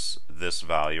access this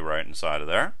value right inside of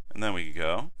there. And then we could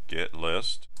go get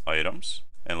list items,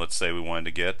 and let's say we wanted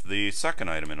to get the second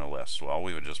item in a list. Well,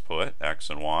 we would just put x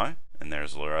and y, and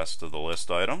there's the rest of the list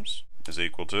items is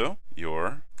equal to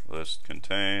your list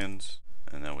contains,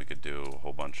 and then we could do a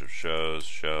whole bunch of shows,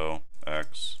 show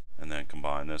x, and then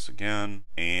combine this again,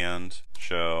 and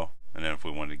show. And then if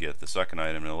we wanted to get the second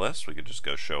item in the list, we could just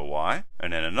go show y.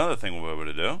 And then another thing we'll be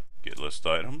able to do, get list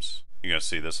items. You're going to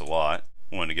see this a lot.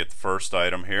 We want to get the first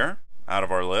item here out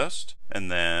of our list,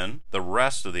 and then the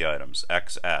rest of the items,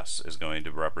 xs, is going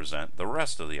to represent the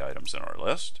rest of the items in our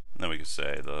list. And then we can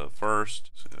say the first,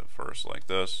 so the first like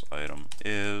this, item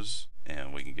is,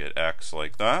 and we can get x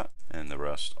like that, and the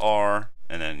rest are,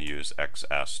 and then use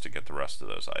xs to get the rest of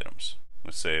those items.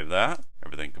 Let's save that,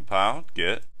 everything compiled,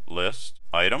 get list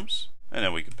items, and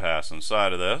then we can pass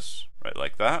inside of this, right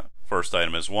like that, First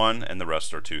item is 1, and the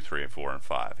rest are 2, 3, 4, and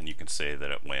 5. And you can see that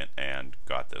it went and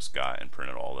got this guy and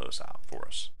printed all those out for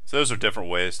us. So those are different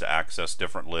ways to access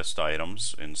different list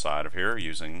items inside of here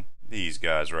using these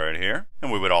guys right here.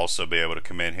 And we would also be able to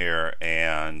come in here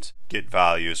and get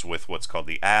values with what's called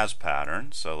the as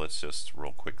pattern. So let's just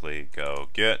real quickly go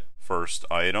get first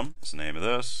item is the name of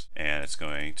this, and it's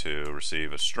going to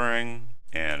receive a string,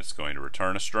 and it's going to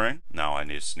return a string. Now I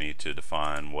just need to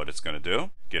define what it's going to do.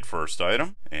 Get first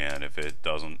item, and if it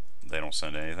doesn't, they don't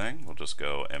send anything, we'll just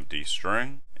go empty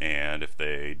string. And if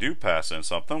they do pass in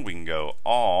something, we can go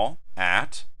all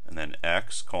at, and then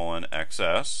x colon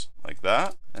xs, like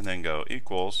that, and then go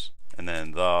equals, and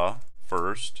then the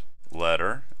first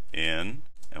letter in,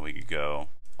 and we could go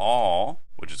all,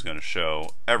 which is going to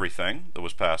show everything that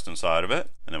was passed inside of it,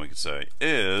 and then we could say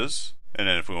is, and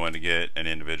then if we want to get an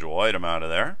individual item out of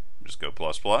there, just go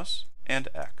plus plus and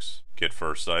x. Get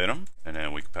first item, and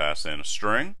then we can pass in a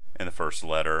string, and the first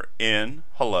letter in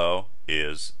hello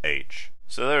is h.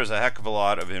 So there's a heck of a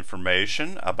lot of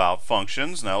information about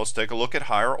functions. Now let's take a look at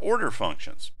higher order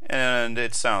functions. And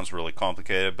it sounds really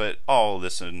complicated, but all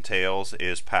this entails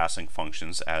is passing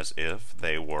functions as if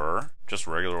they were just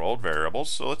regular old variables.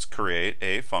 So let's create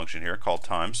a function here called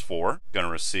times4. Going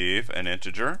to receive an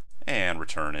integer and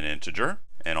return an integer.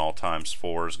 And all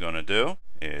times4 is going to do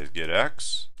is get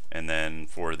x. And then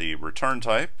for the return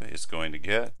type, it's going to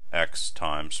get x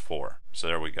times 4. So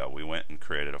there we go. We went and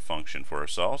created a function for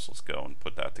ourselves. Let's go and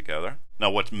put that together. Now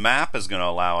what map is going to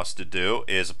allow us to do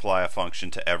is apply a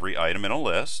function to every item in a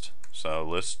list. So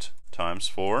list times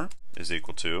 4 is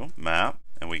equal to map,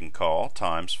 and we can call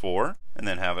times 4 and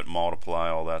then have it multiply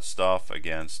all that stuff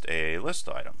against a list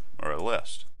item or a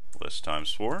list. List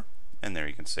times 4, and there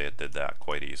you can see it did that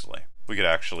quite easily. We could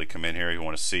actually come in here, you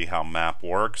want to see how map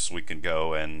works, we can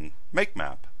go and make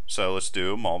map. So let's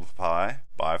do multiply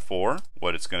by 4.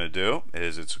 What it's going to do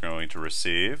is it's going to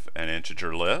receive an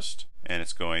integer list, and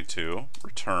it's going to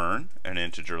return an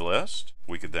integer list.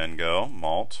 We could then go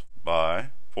mult by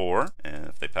 4, and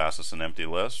if they pass us an empty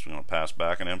list, we're going to pass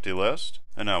back an empty list.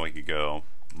 And now we could go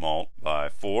mult by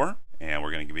 4, and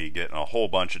we're going to be getting a whole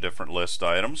bunch of different list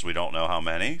items. We don't know how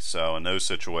many, so in those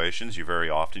situations you very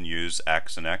often use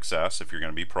x and xs if you're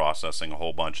going to be processing a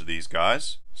whole bunch of these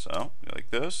guys. So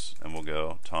like this, and we'll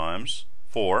go times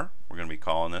 4. We're going to be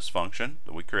calling this function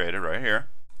that we created right here.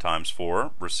 Times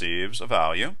 4 receives a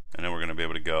value, and then we're going to be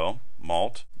able to go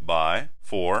mult by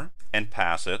 4 and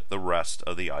pass it the rest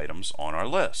of the items on our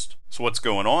list. So what's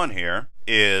going on here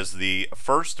is the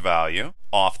first value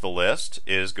off the list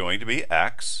is going to be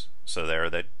x. So there,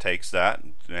 that takes that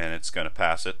and it's going to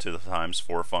pass it to the times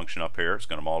 4 function up here. It's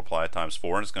going to multiply it times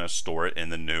 4 and it's going to store it in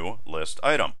the new list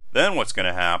item. Then what's going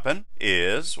to happen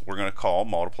is we're going to call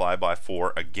multiply by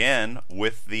 4 again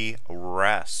with the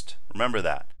rest. Remember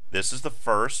that. This is the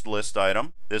first list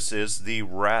item. This is the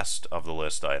rest of the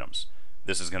list items.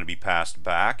 This is going to be passed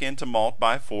back into mult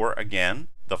by 4 again.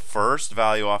 The first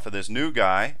value off of this new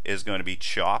guy is going to be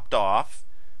chopped off,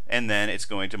 and then it's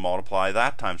going to multiply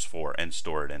that times 4 and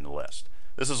store it in the list.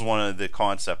 This is one of the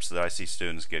concepts that I see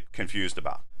students get confused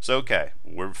about. So okay,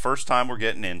 first time we're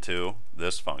getting into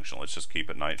this function. Let's just keep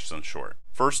it nice and short.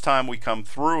 First time we come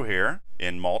through here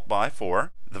in mult by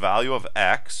 4, the value of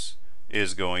x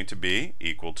is going to be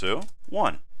equal to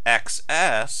 1.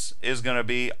 xs is going to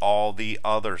be all the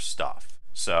other stuff.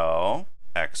 So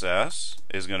xs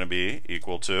is going to be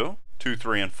equal to 2,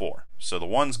 3, and 4. So the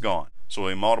 1's gone. So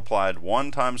we multiplied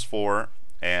 1 times 4,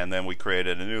 and then we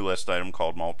created a new list item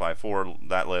called mult by 4.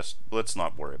 That list, let's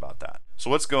not worry about that. So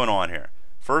what's going on here?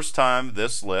 First time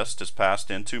this list is passed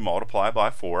into multiply by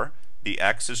 4, the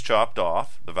x is chopped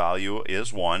off, the value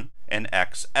is 1, and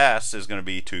xs is going to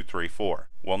be 2, 3, 4.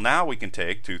 Well, now we can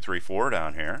take 2, 3, 4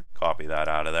 down here, copy that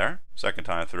out of there. Second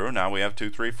time through, now we have 2,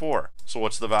 3, 4. So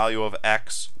what's the value of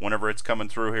x whenever it's coming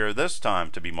through here this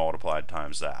time to be multiplied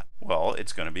times that? Well,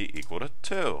 it's going to be equal to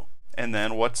 2. And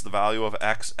then what's the value of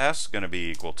xs going to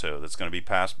be equal to? That's going to be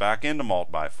passed back into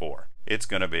mult by 4. It's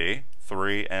going to be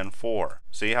 3 and 4.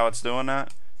 See how it's doing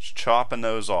that? It's chopping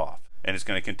those off. And it's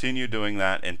going to continue doing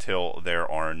that until there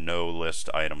are no list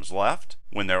items left.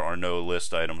 When there are no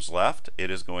list items left,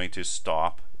 it is going to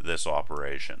stop this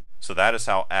operation. So that is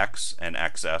how x and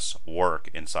xs work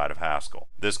inside of Haskell.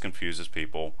 This confuses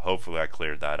people. Hopefully I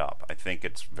cleared that up. I think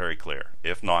it's very clear.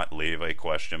 If not, leave a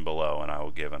question below and I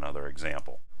will give another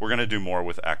example. We're going to do more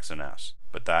with x and s,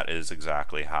 but that is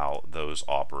exactly how those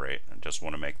operate. I just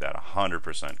want to make that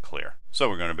 100% clear. So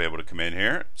we're going to be able to come in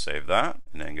here, save that,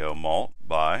 and then go mult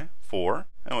by 4,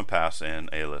 and we pass in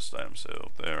a list item.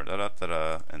 So there,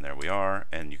 and there we are,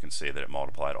 and you can see that it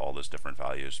multiplied all those different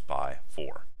values by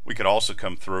 4. We could also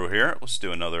come through here. Let's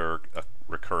do another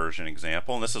recursion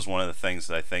example. And this is one of the things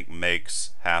that I think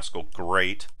makes Haskell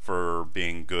great for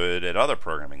being good at other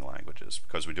programming languages,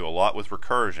 because we do a lot with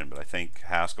recursion, but I think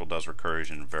Haskell does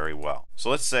recursion very well. So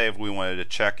let's say if we wanted to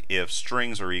check if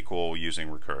strings are equal using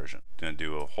recursion. I'm going to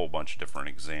do a whole bunch of different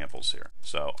examples here.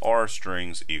 So are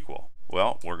strings equal?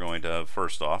 Well, we're going to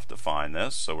first off define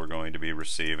this. So we're going to be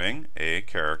receiving a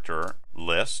character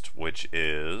list, which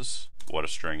is what a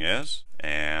string is,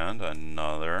 and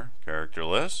another character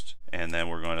list, and then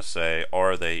we're going to say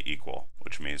are they equal,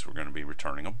 which means we're going to be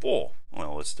returning a bool.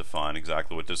 Well, let's define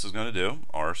exactly what this is going to do.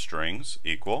 Are strings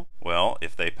equal? Well,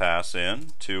 if they pass in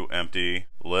two empty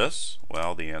lists,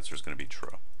 well, the answer is going to be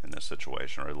true in this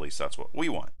situation, or at least that's what we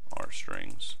want. Are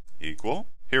strings equal?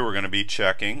 Here we're going to be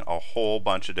checking a whole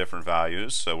bunch of different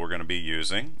values, so we're going to be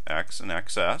using x and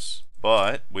xs.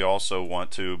 But we also want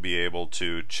to be able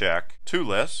to check two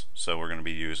lists, so we're going to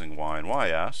be using y and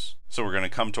ys. So we're going to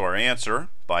come to our answer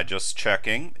by just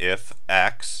checking if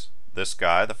x, this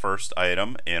guy, the first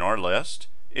item in our list,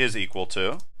 is equal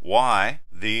to y,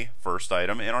 the first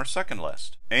item in our second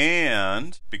list.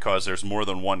 And because there's more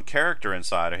than one character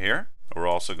inside of here, we're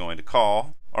also going to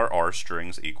call our R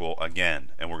strings equal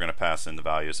again, and we're going to pass in the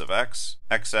values of x,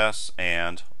 xs,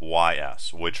 and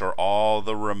ys, which are all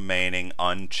the remaining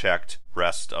unchecked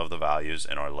rest of the values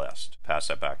in our list. Pass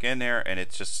that back in there, and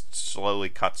it just slowly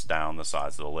cuts down the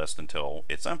size of the list until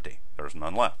it's empty. There's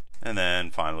none left. And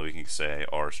then finally we can say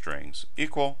R strings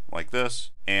equal, like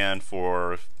this, and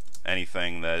for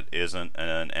anything that isn't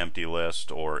an empty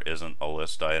list or isn't a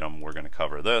list item, we're going to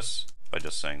cover this by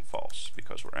just saying false,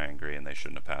 because we're angry and they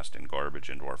shouldn't have passed in garbage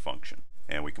into our function.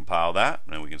 And we compile that,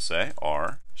 and then we can say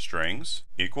R strings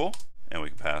equal, and we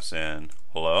can pass in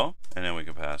hello, and then we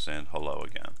can pass in hello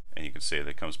again. And you can see that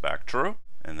it comes back true,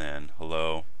 and then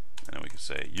hello, and then we can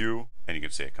say you, and you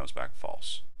can see it comes back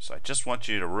false. So I just want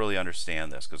you to really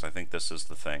understand this, because I think this is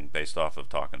the thing, based off of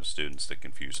talking to students, that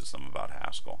confuses them about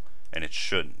Haskell. And it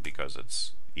shouldn't, because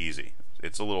it's easy.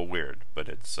 It's a little weird, but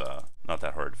it's not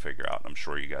that hard to figure out. I'm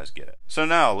sure you guys get it. So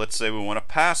now let's say we want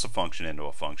to pass a function into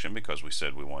a function, because we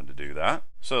said we wanted to do that.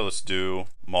 So let's do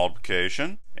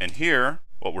multiplication. And here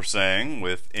what we're saying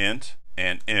with int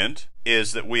and int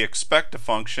is that we expect a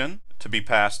function to be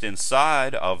passed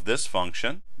inside of this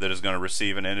function that is going to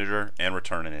receive an integer and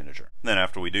return an integer. And then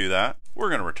after we do that, we're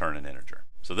going to return an integer.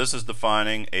 So this is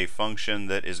defining a function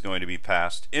that is going to be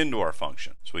passed into our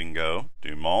function. So we can go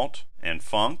do mult and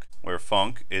func, where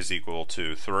func is equal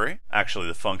to 3. Actually,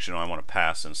 the function I want to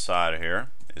pass inside of here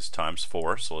is times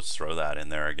 4, so let's throw that in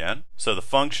there again. So the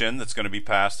function that's going to be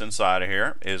passed inside of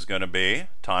here is going to be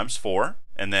times 4,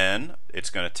 and then it's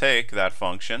going to take that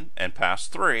function and pass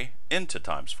 3 into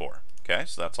times 4. Okay,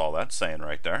 so that's all that's saying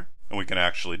right there. And we can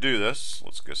actually do this.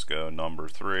 Let's just go number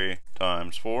 3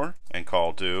 times 4 and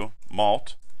call do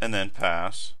mult and then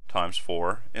pass times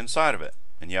 4 inside of it.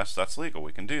 And yes, that's legal.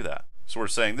 We can do that. So we're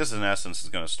saying this in essence is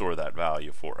going to store that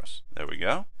value for us. There we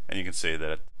go. And you can see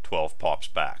that 12 pops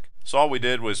back. So all we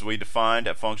did was we defined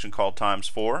a function called times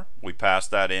 4. We passed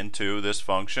that into this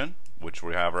function, which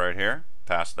we have right here.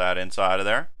 Pass that inside of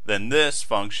there. Then this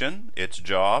function, its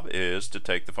job is to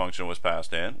take the function that was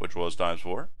passed in, which was times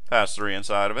 4, pass 3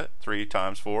 inside of it. 3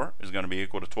 times 4 is going to be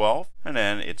equal to 12, and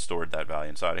then it stored that value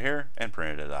inside of here and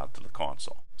printed it out to the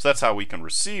console. So that's how we can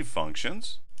receive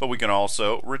functions, but we can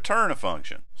also return a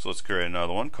function. So let's create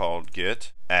another one called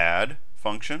get add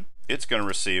function. It's going to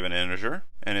receive an integer,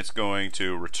 and it's going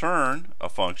to return a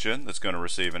function that's going to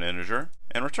receive an integer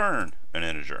and return an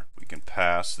integer. We can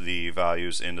pass the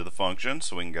values into the function,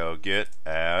 so we can go get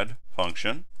add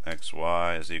function,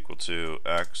 xy is equal to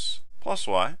x plus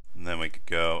y, and then we could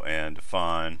go and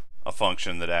define a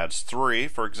function that adds 3,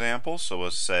 for example. So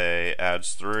let's say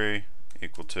adds 3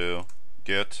 equal to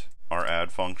get our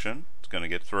add function. It's going to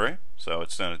get 3, so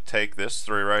it's going to take this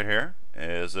 3 right here,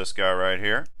 is this guy right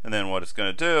here, and then what it's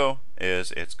going to do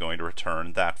is it's going to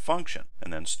return that function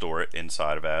and then store it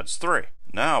inside of adds 3.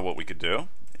 Now what we could do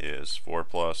is 4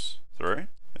 plus 3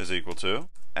 is equal to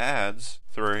adds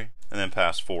 3, and then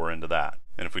pass 4 into that.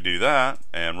 And if we do that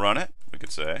and run it, we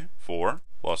could say 4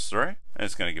 plus 3, and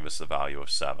it's going to give us the value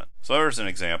of 7. So there's an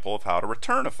example of how to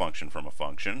return a function from a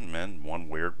function, and one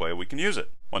weird way we can use it.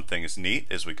 One thing is neat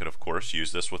is we could of course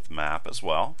use this with map as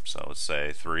well. So let's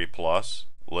say 3 plus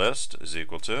list is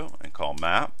equal to, and call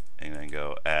map, and then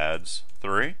go adds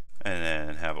 3, and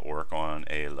then have it work on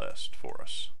a list for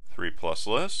us. 3 plus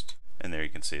list, and there you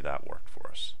can see that worked for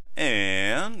us.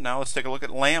 And now let's take a look at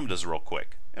lambdas real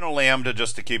quick. You know, lambda,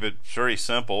 just to keep it very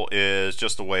simple, is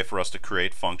just a way for us to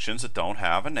create functions that don't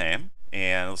have a name.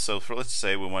 And so let's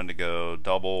say we wanted to go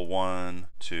double 1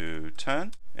 to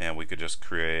 10. and we could just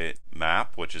create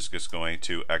map, which is just going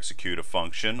to execute a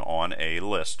function on a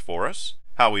list for us.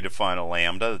 How we define a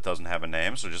lambda that doesn't have a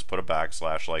name, so just put a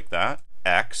backslash like that.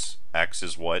 X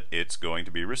is what it's going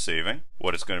to be receiving.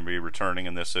 What it's going to be returning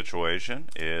in this situation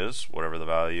is whatever the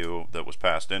value that was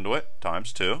passed into it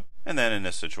times 2. And then in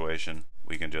this situation,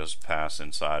 we can just pass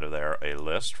inside of there a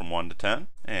list from 1 to 10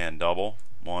 and double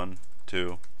 1,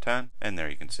 2, 10. And there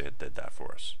you can see it did that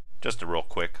for us. Just a real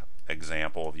quick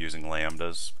example of using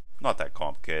lambdas. Not that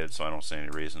complicated, so I don't see any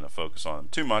reason to focus on them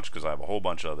too much because I have a whole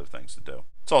bunch of other things to do.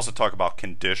 Let's also talk about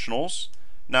conditionals.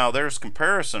 Now there's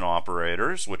comparison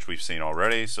operators, which we've seen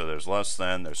already. So there's less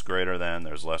than, there's greater than,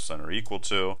 there's less than or equal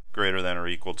to, greater than or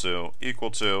equal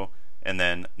to, and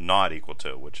then not equal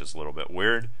to, which is a little bit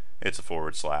weird. It's a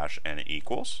 / and it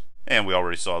equals. And we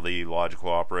already saw the logical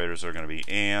operators are going to be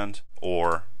and,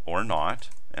 or not.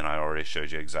 And I already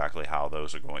showed you exactly how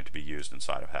those are going to be used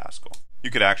inside of Haskell. You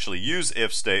could actually use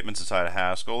if statements inside of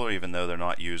Haskell, even though they're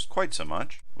not used quite so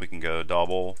much. We can go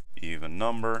double even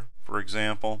number, for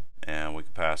example, and we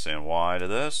can pass in y to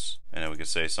this, and then we could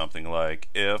say something like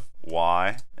if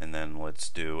y, and then let's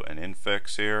do an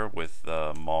infix here with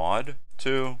mod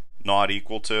 2 not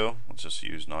equal to, let's just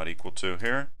use not equal to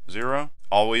here, 0.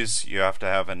 Always you have to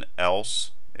have an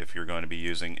else if you're going to be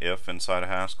using if inside of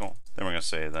Haskell. Then we're going to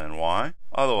say then y,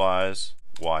 otherwise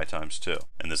y times 2.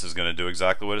 And this is going to do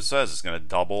exactly what it says. It's going to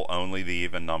double only the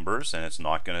even numbers, and it's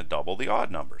not going to double the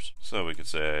odd numbers. So we could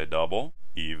say double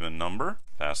even number,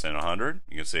 pass in 100.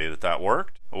 You can see that that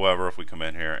worked. However, if we come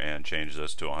in here and change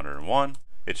this to 101,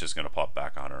 it's just going to pop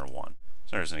back 101.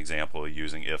 So there's an example of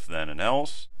using if, then, and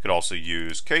else. You could also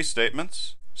use case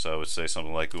statements. So let's say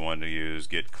something like we wanted to use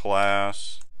get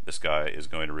class. This guy is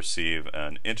going to receive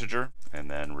an integer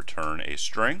and then return a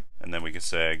string. And then we can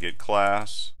say get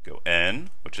class, go n,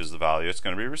 which is the value it's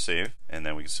going to be received. And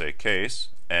then we can say case,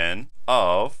 n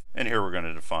of, and here we're going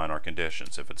to define our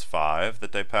conditions. If it's 5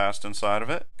 that they passed inside of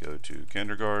it, go to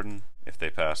kindergarten. If they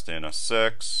passed in a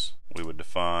 6, we would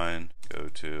define go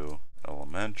to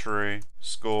elementary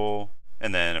school.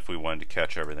 And then if we wanted to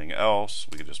catch everything else,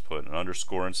 we could just put an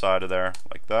underscore inside of there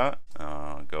like that.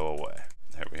 Go away.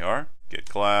 There we are. Get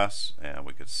class, and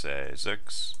we could say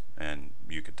 6, and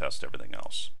you could test everything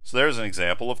else. So there's an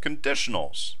example of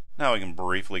conditionals. Now we can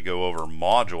briefly go over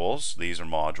modules. These are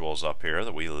modules up here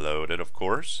that we loaded, of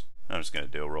course. I'm just going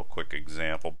to do a real quick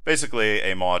example. Basically,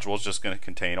 a module is just going to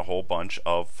contain a whole bunch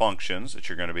of functions that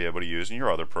you're going to be able to use in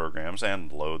your other programs and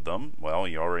load them. Well,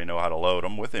 you already know how to load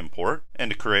them with import.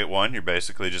 And to create one, you're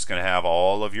basically just going to have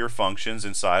all of your functions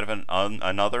inside of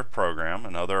another program,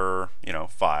 another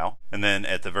file. And then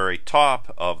at the very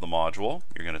top of the module,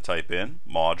 you're going to type in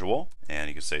module, and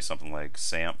you can say something like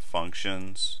samp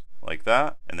functions, like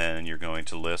that, and then you're going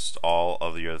to list all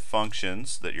of your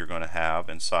functions that you're going to have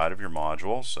inside of your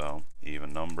module, so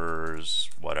even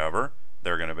numbers, whatever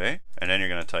they're going to be, and then you're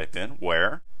going to type in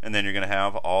where, and then you're going to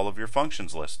have all of your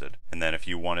functions listed. And then if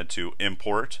you wanted to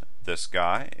import this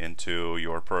guy into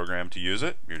your program to use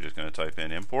it, you're just going to type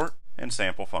in import and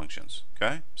sample functions.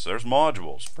 Okay, so there's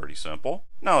modules, pretty simple.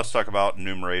 Now let's talk about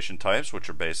enumeration types, which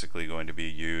are basically going to be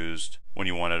used when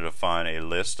you want to define a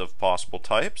list of possible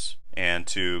types. And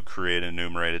to create an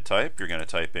enumerated type, you're going to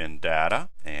type in data,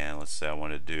 and let's say I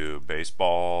want to do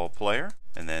baseball player,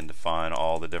 and then define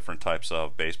all the different types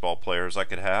of baseball players I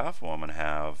could have. Well, I'm going to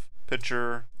have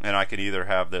pitcher, and I could either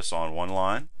have this on one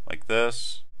line like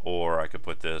this, or I could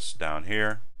put this down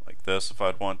here like this if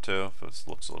I'd want to, if it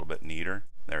looks a little bit neater.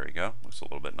 There we go, looks a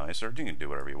little bit nicer. You can do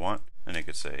whatever you want. And you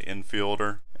could say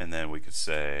infielder, and then we could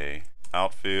say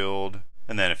outfield.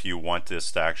 And then if you want this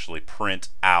to actually print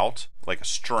out like a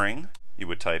string, you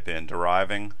would type in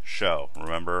deriving show.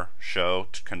 Remember, show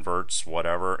converts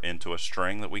whatever into a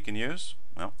string that we can use.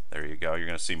 Well, there you go. You're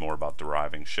going to see more about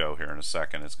deriving show here in a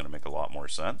second. It's going to make a lot more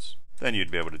sense. Then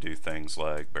you'd be able to do things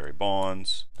like Barry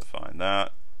Bonds, define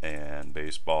that, and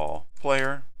baseball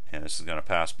player. And this is going to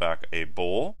pass back a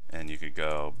bool, and you could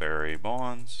go Barry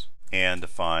Bonds and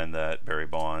define that Barry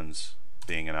Bonds,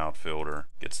 being an outfielder,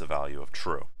 gets the value of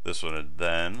true. This would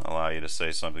then allow you to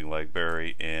say something like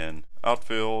Barry in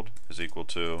outfield is equal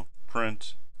to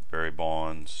print Barry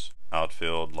Bonds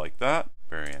outfield, like that,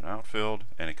 Barry in outfield,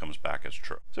 and it comes back as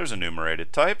true. So there's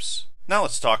enumerated types. Now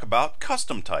let's talk about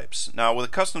custom types. Now with a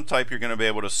custom type, you're going to be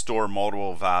able to store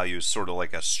multiple values, sort of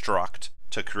like a struct,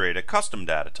 to create a custom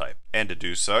data type. And to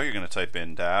do so, you're going to type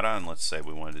in data, and let's say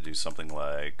we wanted to do something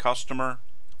like customer.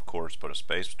 Of course, put a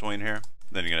space between here.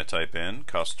 Then you're going to type in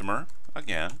customer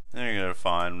again. Then you're going to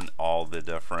find all the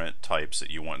different types that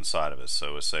you want inside of it.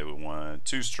 So let's say we want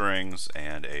 2 strings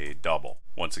and a double.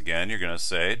 Once again, you're going to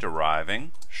say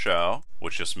deriving show,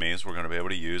 which just means we're going to be able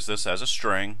to use this as a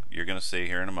string. You're going to see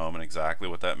here in a moment exactly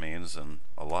what that means in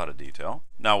a lot of detail.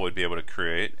 Now we'd be able to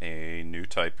create a new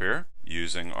type here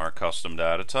using our custom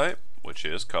data type, which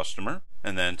is customer.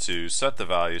 And then to set the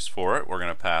values for it, we're going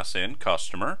to pass in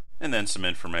customer and then some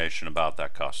information about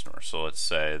that customer. So let's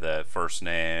say the first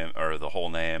name or the whole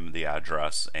name, the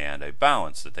address, and a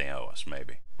balance that they owe us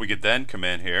maybe. We could then come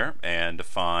in here and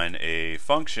define a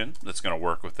function that's going to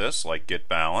work with this, like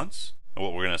getBalance. And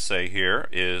what we're going to say here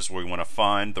is we want to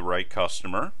find the right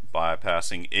customer by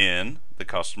passing in the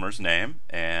customer's name,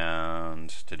 and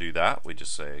to do that we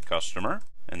just say customer,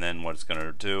 and then what it's going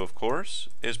to do, of course,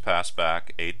 is pass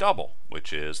back a double,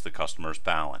 which is the customer's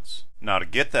balance. Now to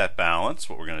get that balance,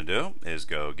 what we're going to do is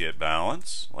go get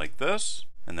balance like this,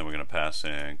 and then we're going to pass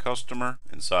in customer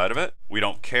inside of it. We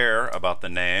don't care about the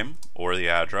name or the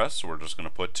address, so we're just going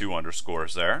to put 2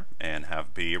 underscores there and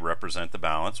have B represent the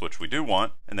balance, which we do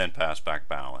want, and then pass back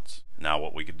balance. Now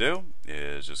what we could do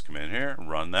is just come in here,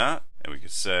 run that, and we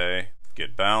could say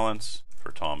get balance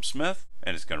for Tom Smith,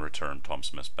 and it's going to return Tom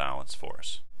Smith's balance for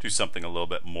us. Do something a little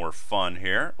bit more fun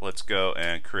here. Let's go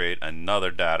and create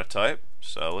another data type.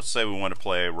 So let's say we want to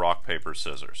play rock, paper,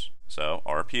 scissors. So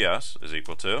RPS is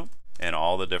equal to, and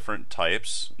all the different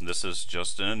types. This is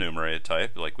just an enumerated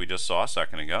type like we just saw a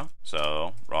second ago.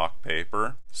 So rock,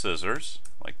 paper, scissors,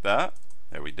 like that.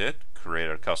 There we did. Create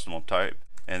a custom type.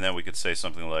 And then we could say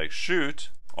something like shoot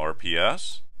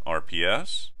RPS,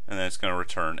 RPS, and then it's going to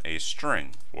return a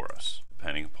string for us,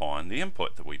 depending upon the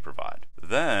input that we provide.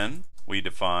 Then we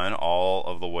define all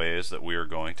of the ways that we are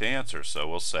going to answer. So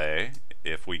we'll say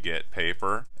if we get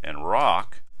paper and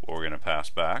rock, what we're going to pass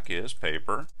back is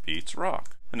paper beats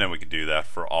rock. And then we could do that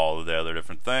for all of the other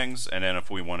different things. And then if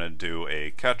we want to do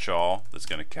a catch-all that's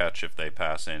going to catch if they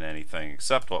pass in anything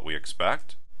except what we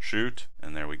expect, shoot,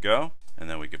 and there we go. And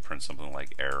then we could print something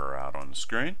like error out on the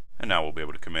screen. And now we'll be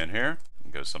able to come in here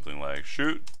and go something like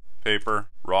shoot, paper,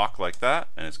 rock, like that.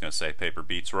 And it's going to say paper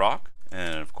beats rock.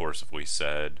 And of course if we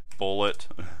said bullet,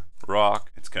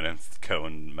 rock, it's going to go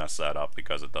and mess that up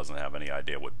because it doesn't have any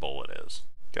idea what bullet is.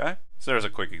 Okay, so there's a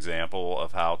quick example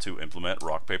of how to implement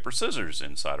rock, paper, scissors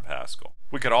inside of Haskell.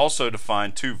 We could also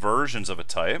define 2 versions of a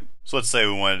type. So let's say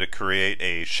we wanted to create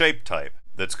a shape type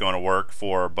that's going to work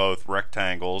for both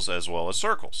rectangles as well as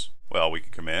circles. Well, we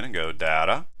could come in and go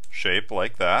data, shape,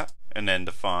 like that, and then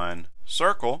define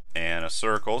circle, and a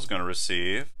circle is going to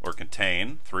receive or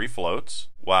contain 3 floats,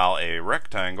 while a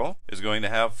rectangle is going to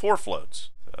have 4 floats.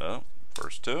 So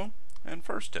first 2 and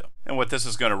first 2. And what this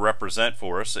is going to represent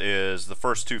for us is the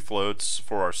first 2 floats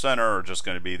for our center are just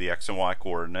going to be the x and y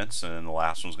coordinates, and the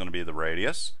last one's going to be the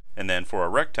radius. And then for our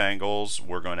rectangles,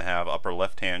 we're going to have upper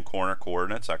left hand corner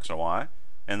coordinates x and y,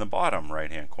 and the bottom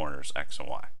right hand corners x and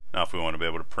y. Now if we want to be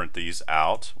able to print these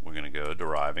out, we're going to go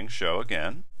deriving show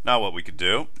again. Now what we could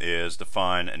do is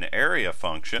define an area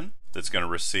function that's going to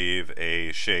receive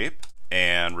a shape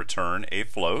and return a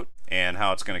float. And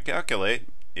how it's going to calculate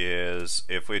is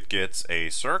if it gets a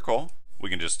circle, we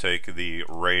can just take the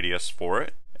radius for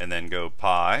it and then go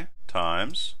pi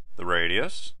times the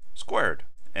radius squared.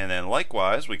 And then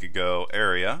likewise we could go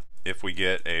area. If we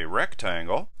get a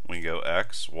rectangle, we can go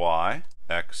x, y,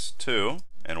 x2,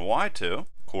 and y2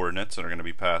 coordinates that are going to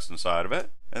be passed inside of it,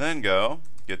 and then go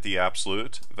get the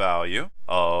absolute value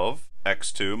of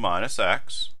x2 minus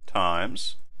x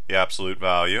times the absolute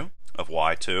value of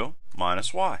y2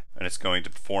 minus y, and it's going to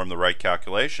perform the right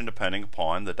calculation depending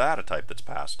upon the data type that's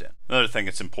passed in. Another thing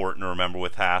that's important to remember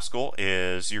with Haskell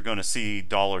is you're going to see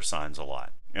dollar signs a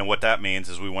lot, and what that means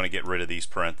is we want to get rid of these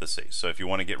parentheses. So if you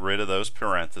want to get rid of those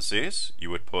parentheses, you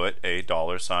would put a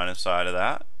dollar sign inside of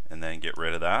that and then get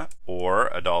rid of that, or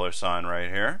a dollar sign right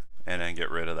here and then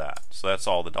get rid of that. So that's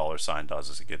all the dollar sign does,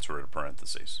 is it gets rid of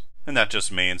parentheses. And that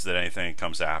just means that anything that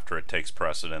comes after it takes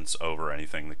precedence over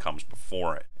anything that comes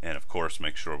before it. And of course,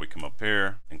 make sure we come up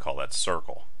here and call that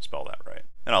circle. Spell that right.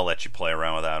 And I'll let you play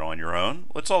around with that on your own.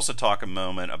 Let's also talk a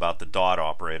moment about the dot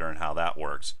operator and how that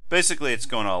works. Basically, it's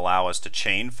going to allow us to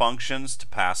chain functions to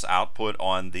pass output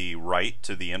on the right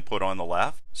to the input on the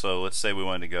left. So let's say we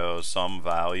want to go some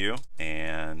value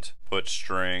and put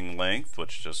string length,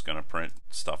 which is just going to print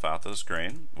stuff out to the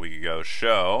screen. We could go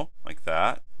show, like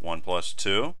that. 1 plus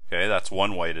 2. Okay, that's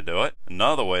one way to do it.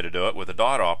 Another way to do it with a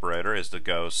dot operator is to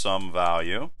go some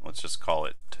value. Let's just call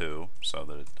it 2 so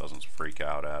that it doesn't freak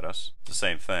out at us. It's the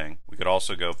same thing. We could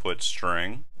also go put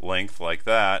string length like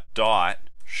that, dot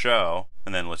show,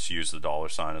 and then let's use the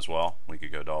 $sign as well. We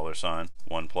could go $,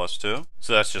 1 plus 2.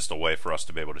 So that's just a way for us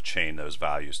to be able to chain those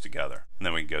values together. And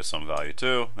then we can go some value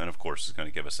 2, and of course it's going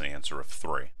to give us an answer of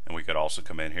 3. And we could also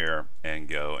come in here and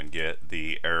go and get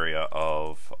the area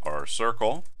of our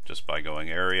circle just by going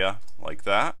area like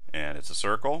that, and it's a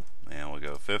circle, and we'll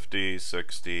go 50,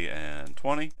 60, and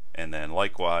 20. And then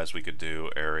likewise we could do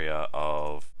area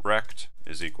of rect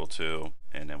is equal to,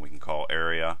 and then we can call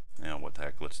area, and what the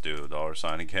heck, let's do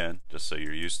 $sign again, just so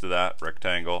you're used to that.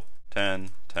 Rectangle,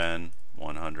 10, 10,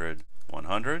 100,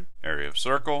 100, area of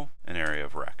circle, and area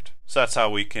of rect. So that's how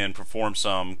we can perform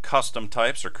some custom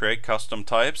types or create custom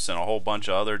types and a whole bunch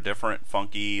of other different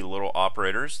funky little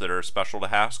operators that are special to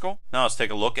Haskell. Now let's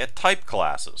take a look at type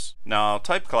classes. Now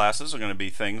type classes are going to be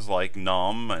things like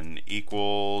num and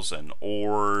equals and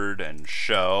ord and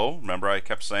show. Remember I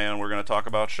kept saying we're going to talk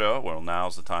about show? Well,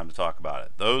 now's the time to talk about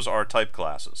it. Those are type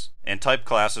classes. And type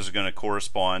classes are going to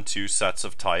correspond to sets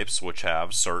of types which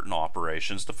have certain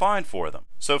operations defined for them.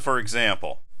 So for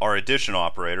example, our addition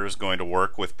operator is going to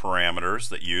work with parameters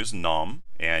that use num,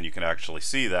 and you can actually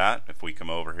see that if we come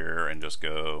over here and just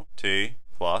go t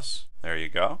plus, there you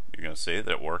go. You're going to see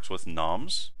that it works with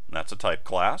nums, and that's a type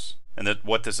class. And that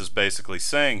what this is basically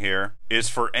saying here is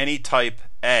for any type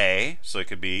A, so it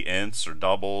could be ints or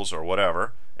doubles or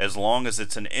whatever, as long as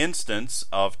it's an instance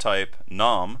of type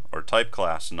num or type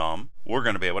class num, we're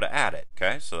going to be able to add it.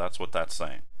 Okay, so that's what that's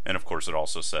saying. And of course it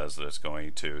also says that it's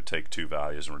going to take 2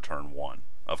 values and return 1.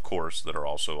 Of course, that are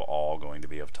also all going to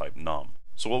be of type num.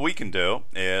 So what we can do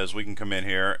is we can come in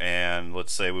here and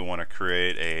let's say we want to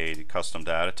create a custom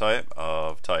data type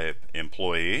of type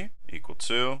employee equal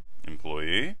to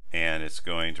employee, and it's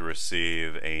going to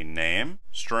receive a name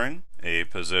string, a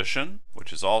position,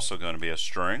 which is also going to be a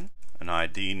string, an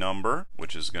ID number,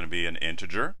 which is going to be an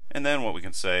integer, and then what we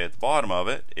can say at the bottom of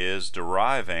it is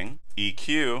deriving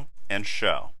EQ and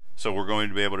show. So we're going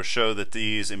to be able to show that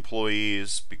these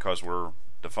employees, because we're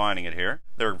defining it here,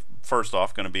 they're first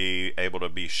off going to be able to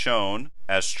be shown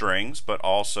as strings, but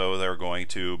also they're going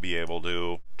to be able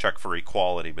to check for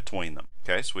equality between them.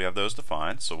 Okay, so we have those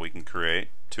defined, so we can create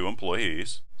 2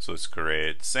 employees. So let's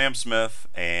create Sam Smith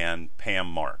and Pam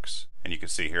Marks. And you can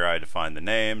see here I define the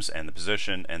names and the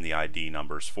position and the ID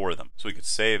numbers for them. So we could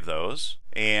save those,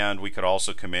 and we could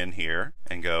also come in here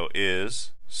and go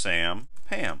is Sam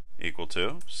Pam equal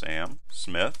to Sam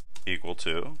Smith equal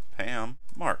to Pam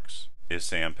Marks. Is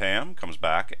Sam Pam comes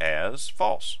back as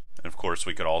false. And of course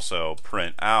we could also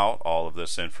print out all of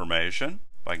this information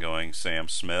by going Sam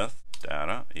Smith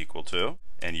data equal to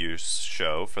and use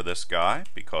show for this guy,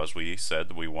 because we said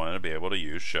that we wanted to be able to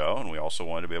use show, and we also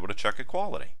wanted to be able to check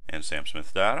equality. And Sam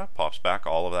Smith data pops back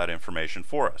all of that information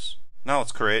for us. Now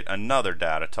let's create another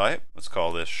data type. Let's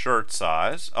call this shirt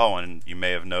size. Oh, and you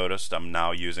may have noticed I'm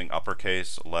now using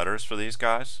uppercase letters for these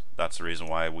guys. That's the reason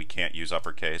why we can't use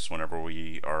uppercase whenever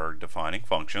we are defining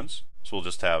functions. So we'll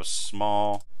just have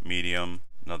small, medium,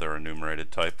 another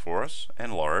enumerated type for us,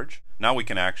 and large. Now we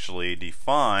can actually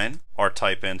define our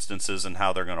type instances and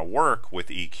how they're going to work with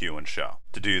EQ and show.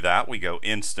 To do that, we go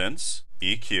instance,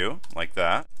 EQ, like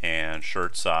that, and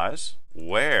shirt size,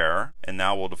 where, and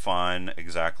now we'll define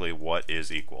exactly what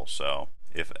is equal. So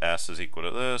if S is equal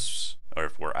to this, or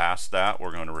if we're asked that,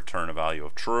 we're going to return a value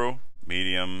of true.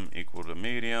 Medium equal to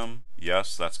medium,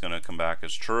 yes, that's going to come back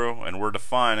as true, and we're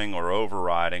defining or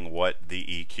overriding what the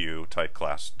EQ type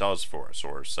class does for us,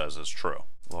 or says is true.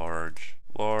 Large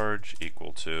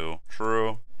equal to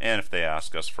true, and if they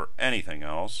ask us for anything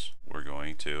else, we're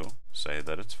going to say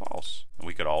that it's false. And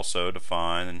we could also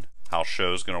define how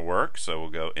show is going to work, so we'll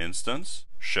go instance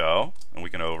show, and we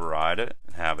can override it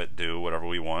and have it do whatever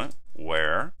we want.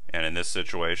 Where, and in this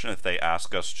situation, if they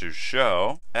ask us to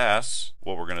show S,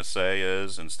 what we're going to say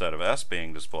is, instead of S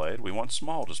being displayed, we want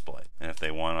small displayed. And if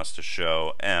they want us to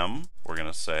show M, we're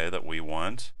going to say that we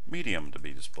want medium to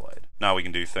be displayed. Now we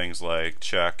can do things like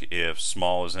check if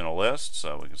small is in a list,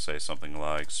 so we can say something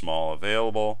like small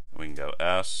available. We can go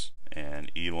S,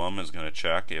 and Elem is going to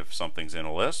check if something's in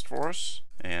a list for us.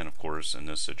 And of course, in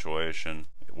this situation,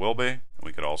 it will be.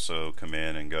 We could also come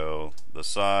in and go the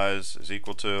size is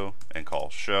equal to and call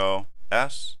show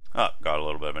S. Got a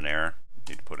little bit of an error.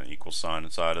 Need to put an equal sign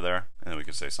inside of there. And then we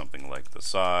could say something like the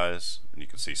size, and you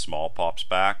can see small pops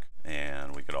back.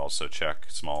 And we could also check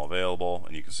small available,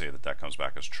 and you can see that that comes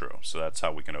back as true. So that's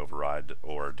how we can override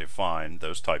or define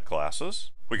those type classes.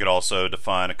 We could also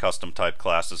define a custom type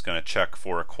class that's going to check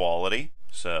for equality.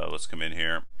 So let's come in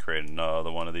here, create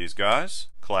another one of these guys,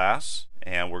 class,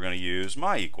 and we're going to use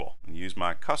my equal, and use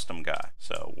my custom guy.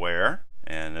 So where,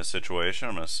 and in this situation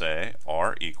I'm going to say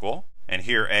r equal, And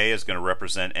here A is going to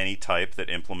represent any type that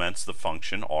implements the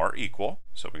function r equal.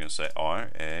 So we're going to say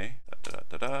r a da,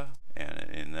 da, da, da, and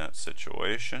in that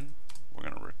situation we're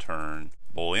going to return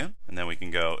Boolean, and then we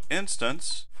can go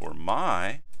instance for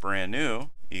my brand new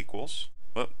equals.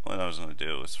 What I was going to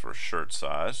do is for shirt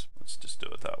size. Let's just do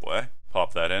it that way.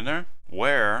 Pop that in there.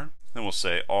 Where then we'll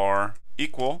say r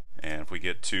equal, and if we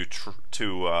get two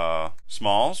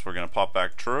smalls, we're going to pop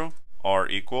back true. R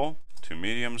equal, two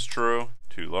mediums true,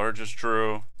 two larges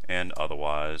true, and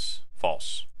otherwise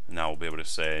false. And now we'll be able to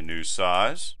say new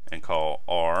size and call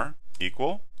r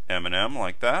equal M&M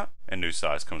like that, and new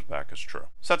size comes back as true.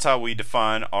 So that's how we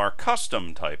define our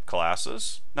custom type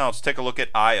classes. Now let's take a look at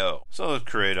I/O. So let's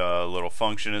create a little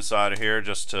function inside of here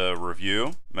just to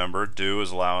review. Remember, do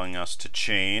is allowing us to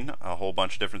chain a whole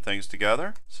bunch of different things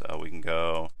together. So we can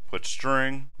go put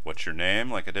string, what's your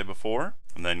name, like I did before.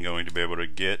 I'm then going to be able to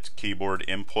get keyboard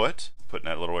input, putting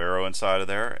that little arrow inside of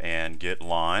there, and get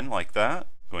line like that.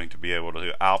 Going to be able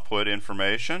to output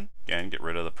information. Again, get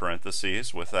rid of the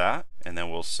parentheses with that, and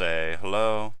then we'll say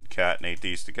hello, concatenate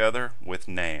these together with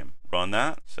name. Run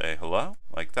that, say hello,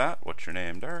 like that. What's your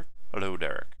name, Derek? Hello,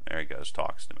 Derek. There he goes,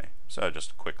 talks to me. So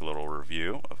just a quick little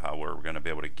review of how we're going to be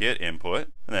able to get input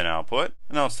and then output.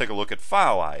 And now let's take a look at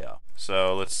file I/O.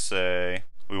 So let's say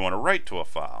we want to write to a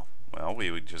file. Well,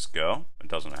 we would just go. It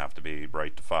doesn't have to be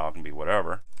write to file, it can be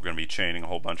whatever. We're going to be chaining a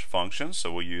whole bunch of functions,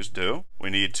 so we'll use do. We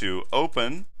need to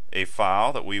open a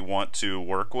file that we want to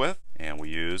work with, and we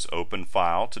use open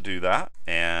file to do that.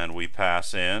 And we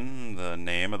pass in the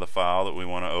name of the file that we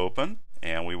want to open,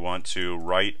 and we want to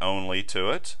write only to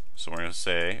it. So we're going to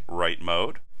say write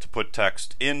mode. To put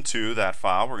text into that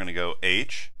file, we're going to go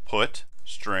h put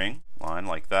string line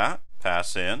like that.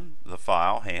 Pass in the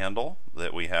file handle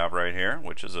that we have right here,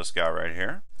 which is this guy right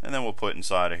here, and then we'll put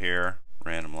inside of here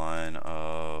random line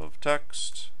of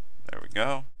text. There we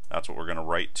go. That's what we're going to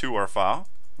write to our file.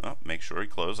 Well, make sure we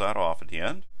close that off at the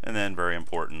end, and then very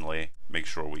importantly, make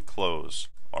sure we close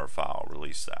our file,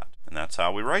 release that. And that's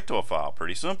how we write to a file.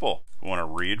 Pretty simple. We want to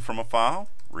read from a file.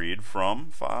 Read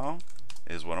from file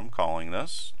is what I'm calling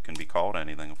this. Can be called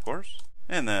anything, of course.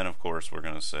 And then, of course, we're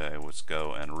going to say, let's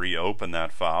go and reopen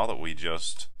that file that we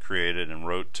just created and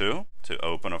wrote to. To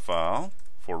open a file,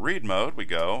 for read mode, we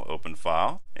go open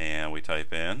file, and we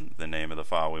type in the name of the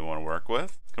file we want to work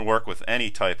with. You can work with any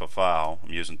type of file.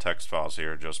 I'm using text files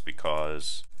here just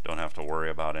because don't have to worry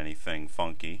about anything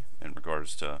funky in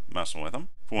regards to messing with them.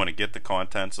 If we want to get the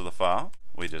contents of the file,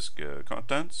 we just go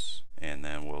contents, and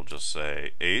then we'll just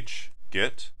say h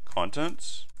get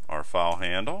contents, our file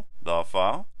handle, the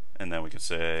file, and then we can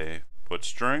say put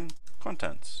string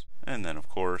contents, and then of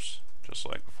course just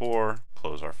like before,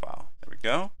 close our file. There we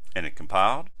go, and it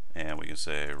compiled, and we can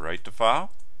say write to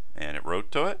file, and it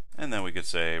wrote to it, and then we could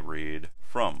say read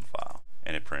from file,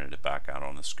 and it printed it back out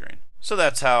on the screen. So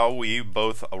that's how we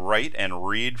both write and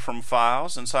read from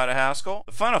files inside of Haskell.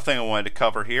 The final thing I wanted to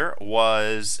cover here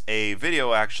was a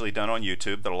video actually done on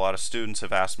YouTube that a lot of students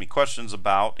have asked me questions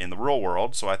about in the real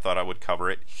world, so I thought I would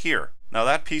cover it here. Now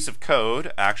that piece of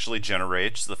code actually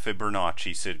generates the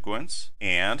Fibonacci sequence,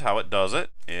 and how it does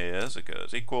it is it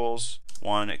goes equals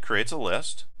 1, it creates a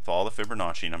list with all the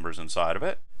Fibonacci numbers inside of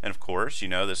it, and of course, you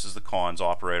know, this is the cons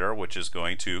operator, which is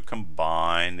going to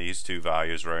combine these two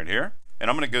values right here. And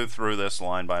I'm going to go through this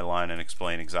line by line and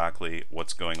explain exactly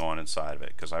what's going on inside of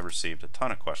it, because I received a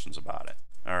ton of questions about it.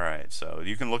 Alright, so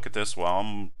you can look at this while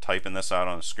I'm typing this out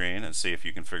on the screen and see if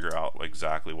you can figure out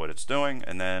exactly what it's doing,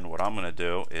 and then what I'm going to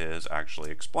do is actually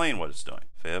explain what it's doing.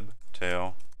 Fib,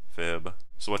 tail, fib.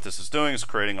 So what this is doing is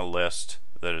creating a list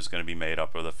that is going to be made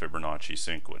up of the Fibonacci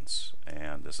sequence,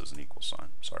 and this is an equal sign.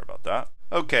 Sorry about that.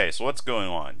 Okay, so what's going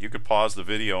on? You could pause the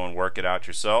video and work it out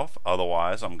yourself.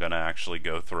 Otherwise, I'm going to actually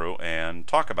go through and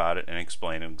talk about it and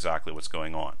explain exactly what's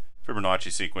going on.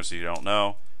 Fibonacci sequence, if you don't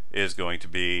know, is going to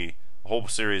be a whole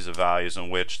series of values in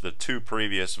which the two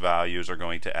previous values are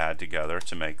going to add together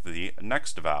to make the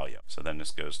next value. So then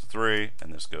this goes to 3,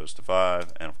 and this goes to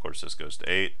 5, and of course this goes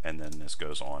to 8, and then this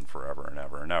goes on forever and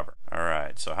ever and ever.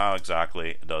 Alright, so how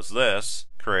exactly does this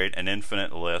create an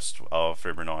infinite list of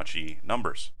Fibonacci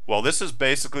numbers? Well, this is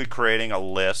basically creating a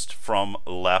list from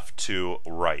left to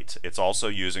right. It's also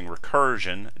using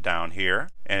recursion down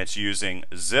here, and it's using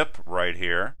zip right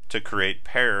here to create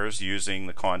pairs using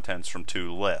the contents from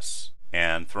two lists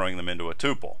and throwing them into a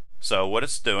tuple. So what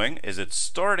it's doing is it's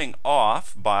starting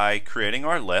off by creating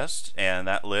our list, and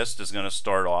that list is going to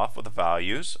start off with the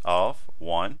values of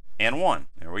 1 and 1.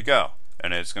 There we go.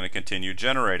 And it's going to continue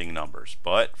generating numbers.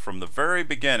 But from the very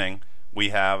beginning, we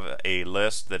have a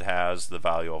list that has the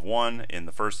value of 1 in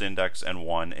the first index and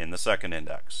 1 in the second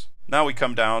index. Now we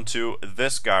come down to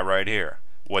this guy right here.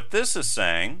 what this is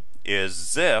saying is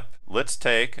zip, let's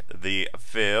take the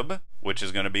fib, which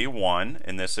is going to be 1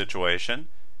 in this situation,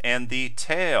 and the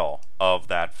tail of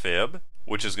that fib,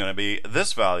 which is going to be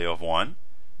this value of 1,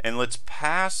 and let's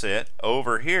pass it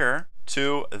over here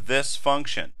to this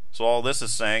function. So all this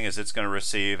is saying is it's going to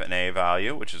receive an a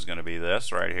value, which is going to be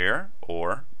this right here,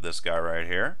 or this guy right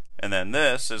here. And then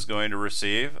this is going to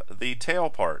receive the tail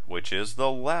part, which is the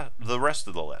rest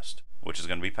of the list, which is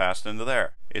going to be passed into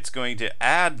there. It's going to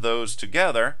add those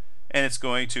together, and it's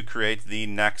going to create the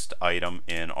next item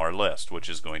in our list, which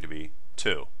is going to be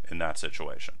 2 in that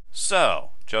situation. So,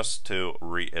 just to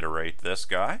reiterate this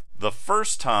guy, the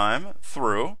first time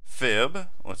through, fib,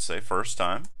 let's say first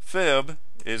time, fib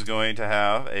is going to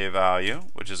have a value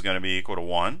which is going to be equal to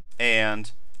 1,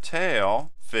 and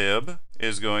tail fib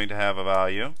is going to have a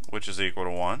value which is equal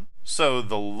to 1. So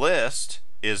the list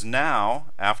is now,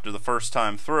 after the first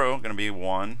time through, going to be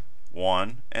 1,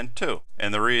 1, and 2.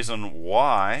 And the reason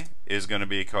why is going to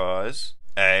be because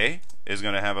A is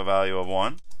going to have a value of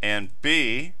 1, and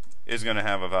B is going to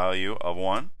have a value of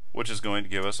 1, which is going to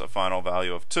give us a final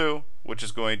value of 2, which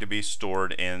is going to be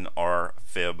stored in our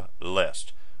fib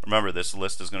list. Remember, this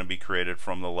list is going to be created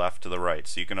from the left to the right,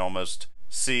 so you can almost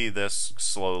see this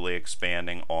slowly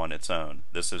expanding on its own.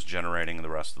 This is generating the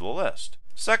rest of the list.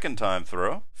 Second time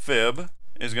through, fib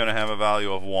is going to have a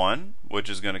value of 1, which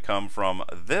is going to come from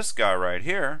this guy right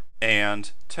here,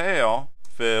 and tail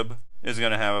fib is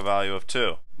going to have a value of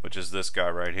 2, which is this guy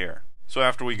right here. So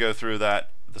after we go through that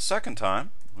the second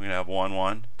time, we're going to have 1,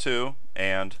 1, 2,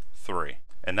 and 3.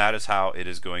 And that is how it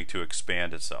is going to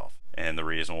expand itself. And the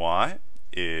reason why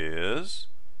is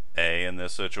A in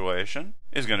this situation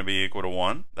is going to be equal to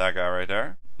 1, that guy right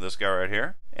there, this guy right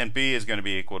here, and B is going to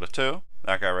be equal to 2,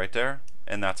 that guy right there,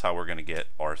 and that's how we're going to get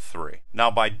our 3.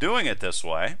 Now by doing it this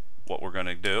way, what we're going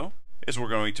to do is we're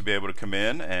going to be able to come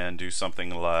in and do something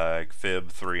like fib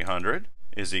 300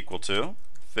 is equal to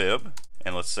fib,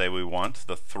 and let's say we want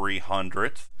the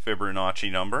 300th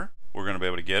Fibonacci number. We're going to be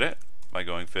able to get it by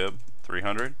going fib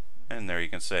 300, and there you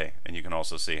can see. And you can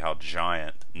also see how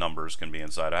giant numbers can be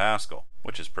inside of Haskell,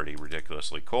 which is pretty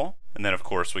ridiculously cool. And then of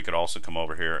course we could also come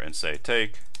over here and say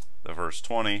take the first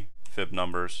 20 fib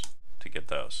numbers to get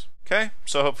those. Okay,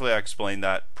 so hopefully I explained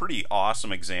that pretty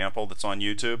awesome example that's on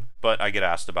YouTube, but I get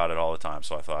asked about it all the time,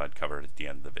 so I thought I'd cover it at the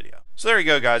end of the video. So there you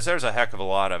go, guys. There's a heck of a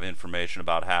lot of information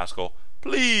about Haskell.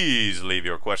 Please leave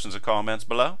your questions and comments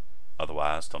below.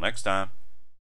 Otherwise, till next time.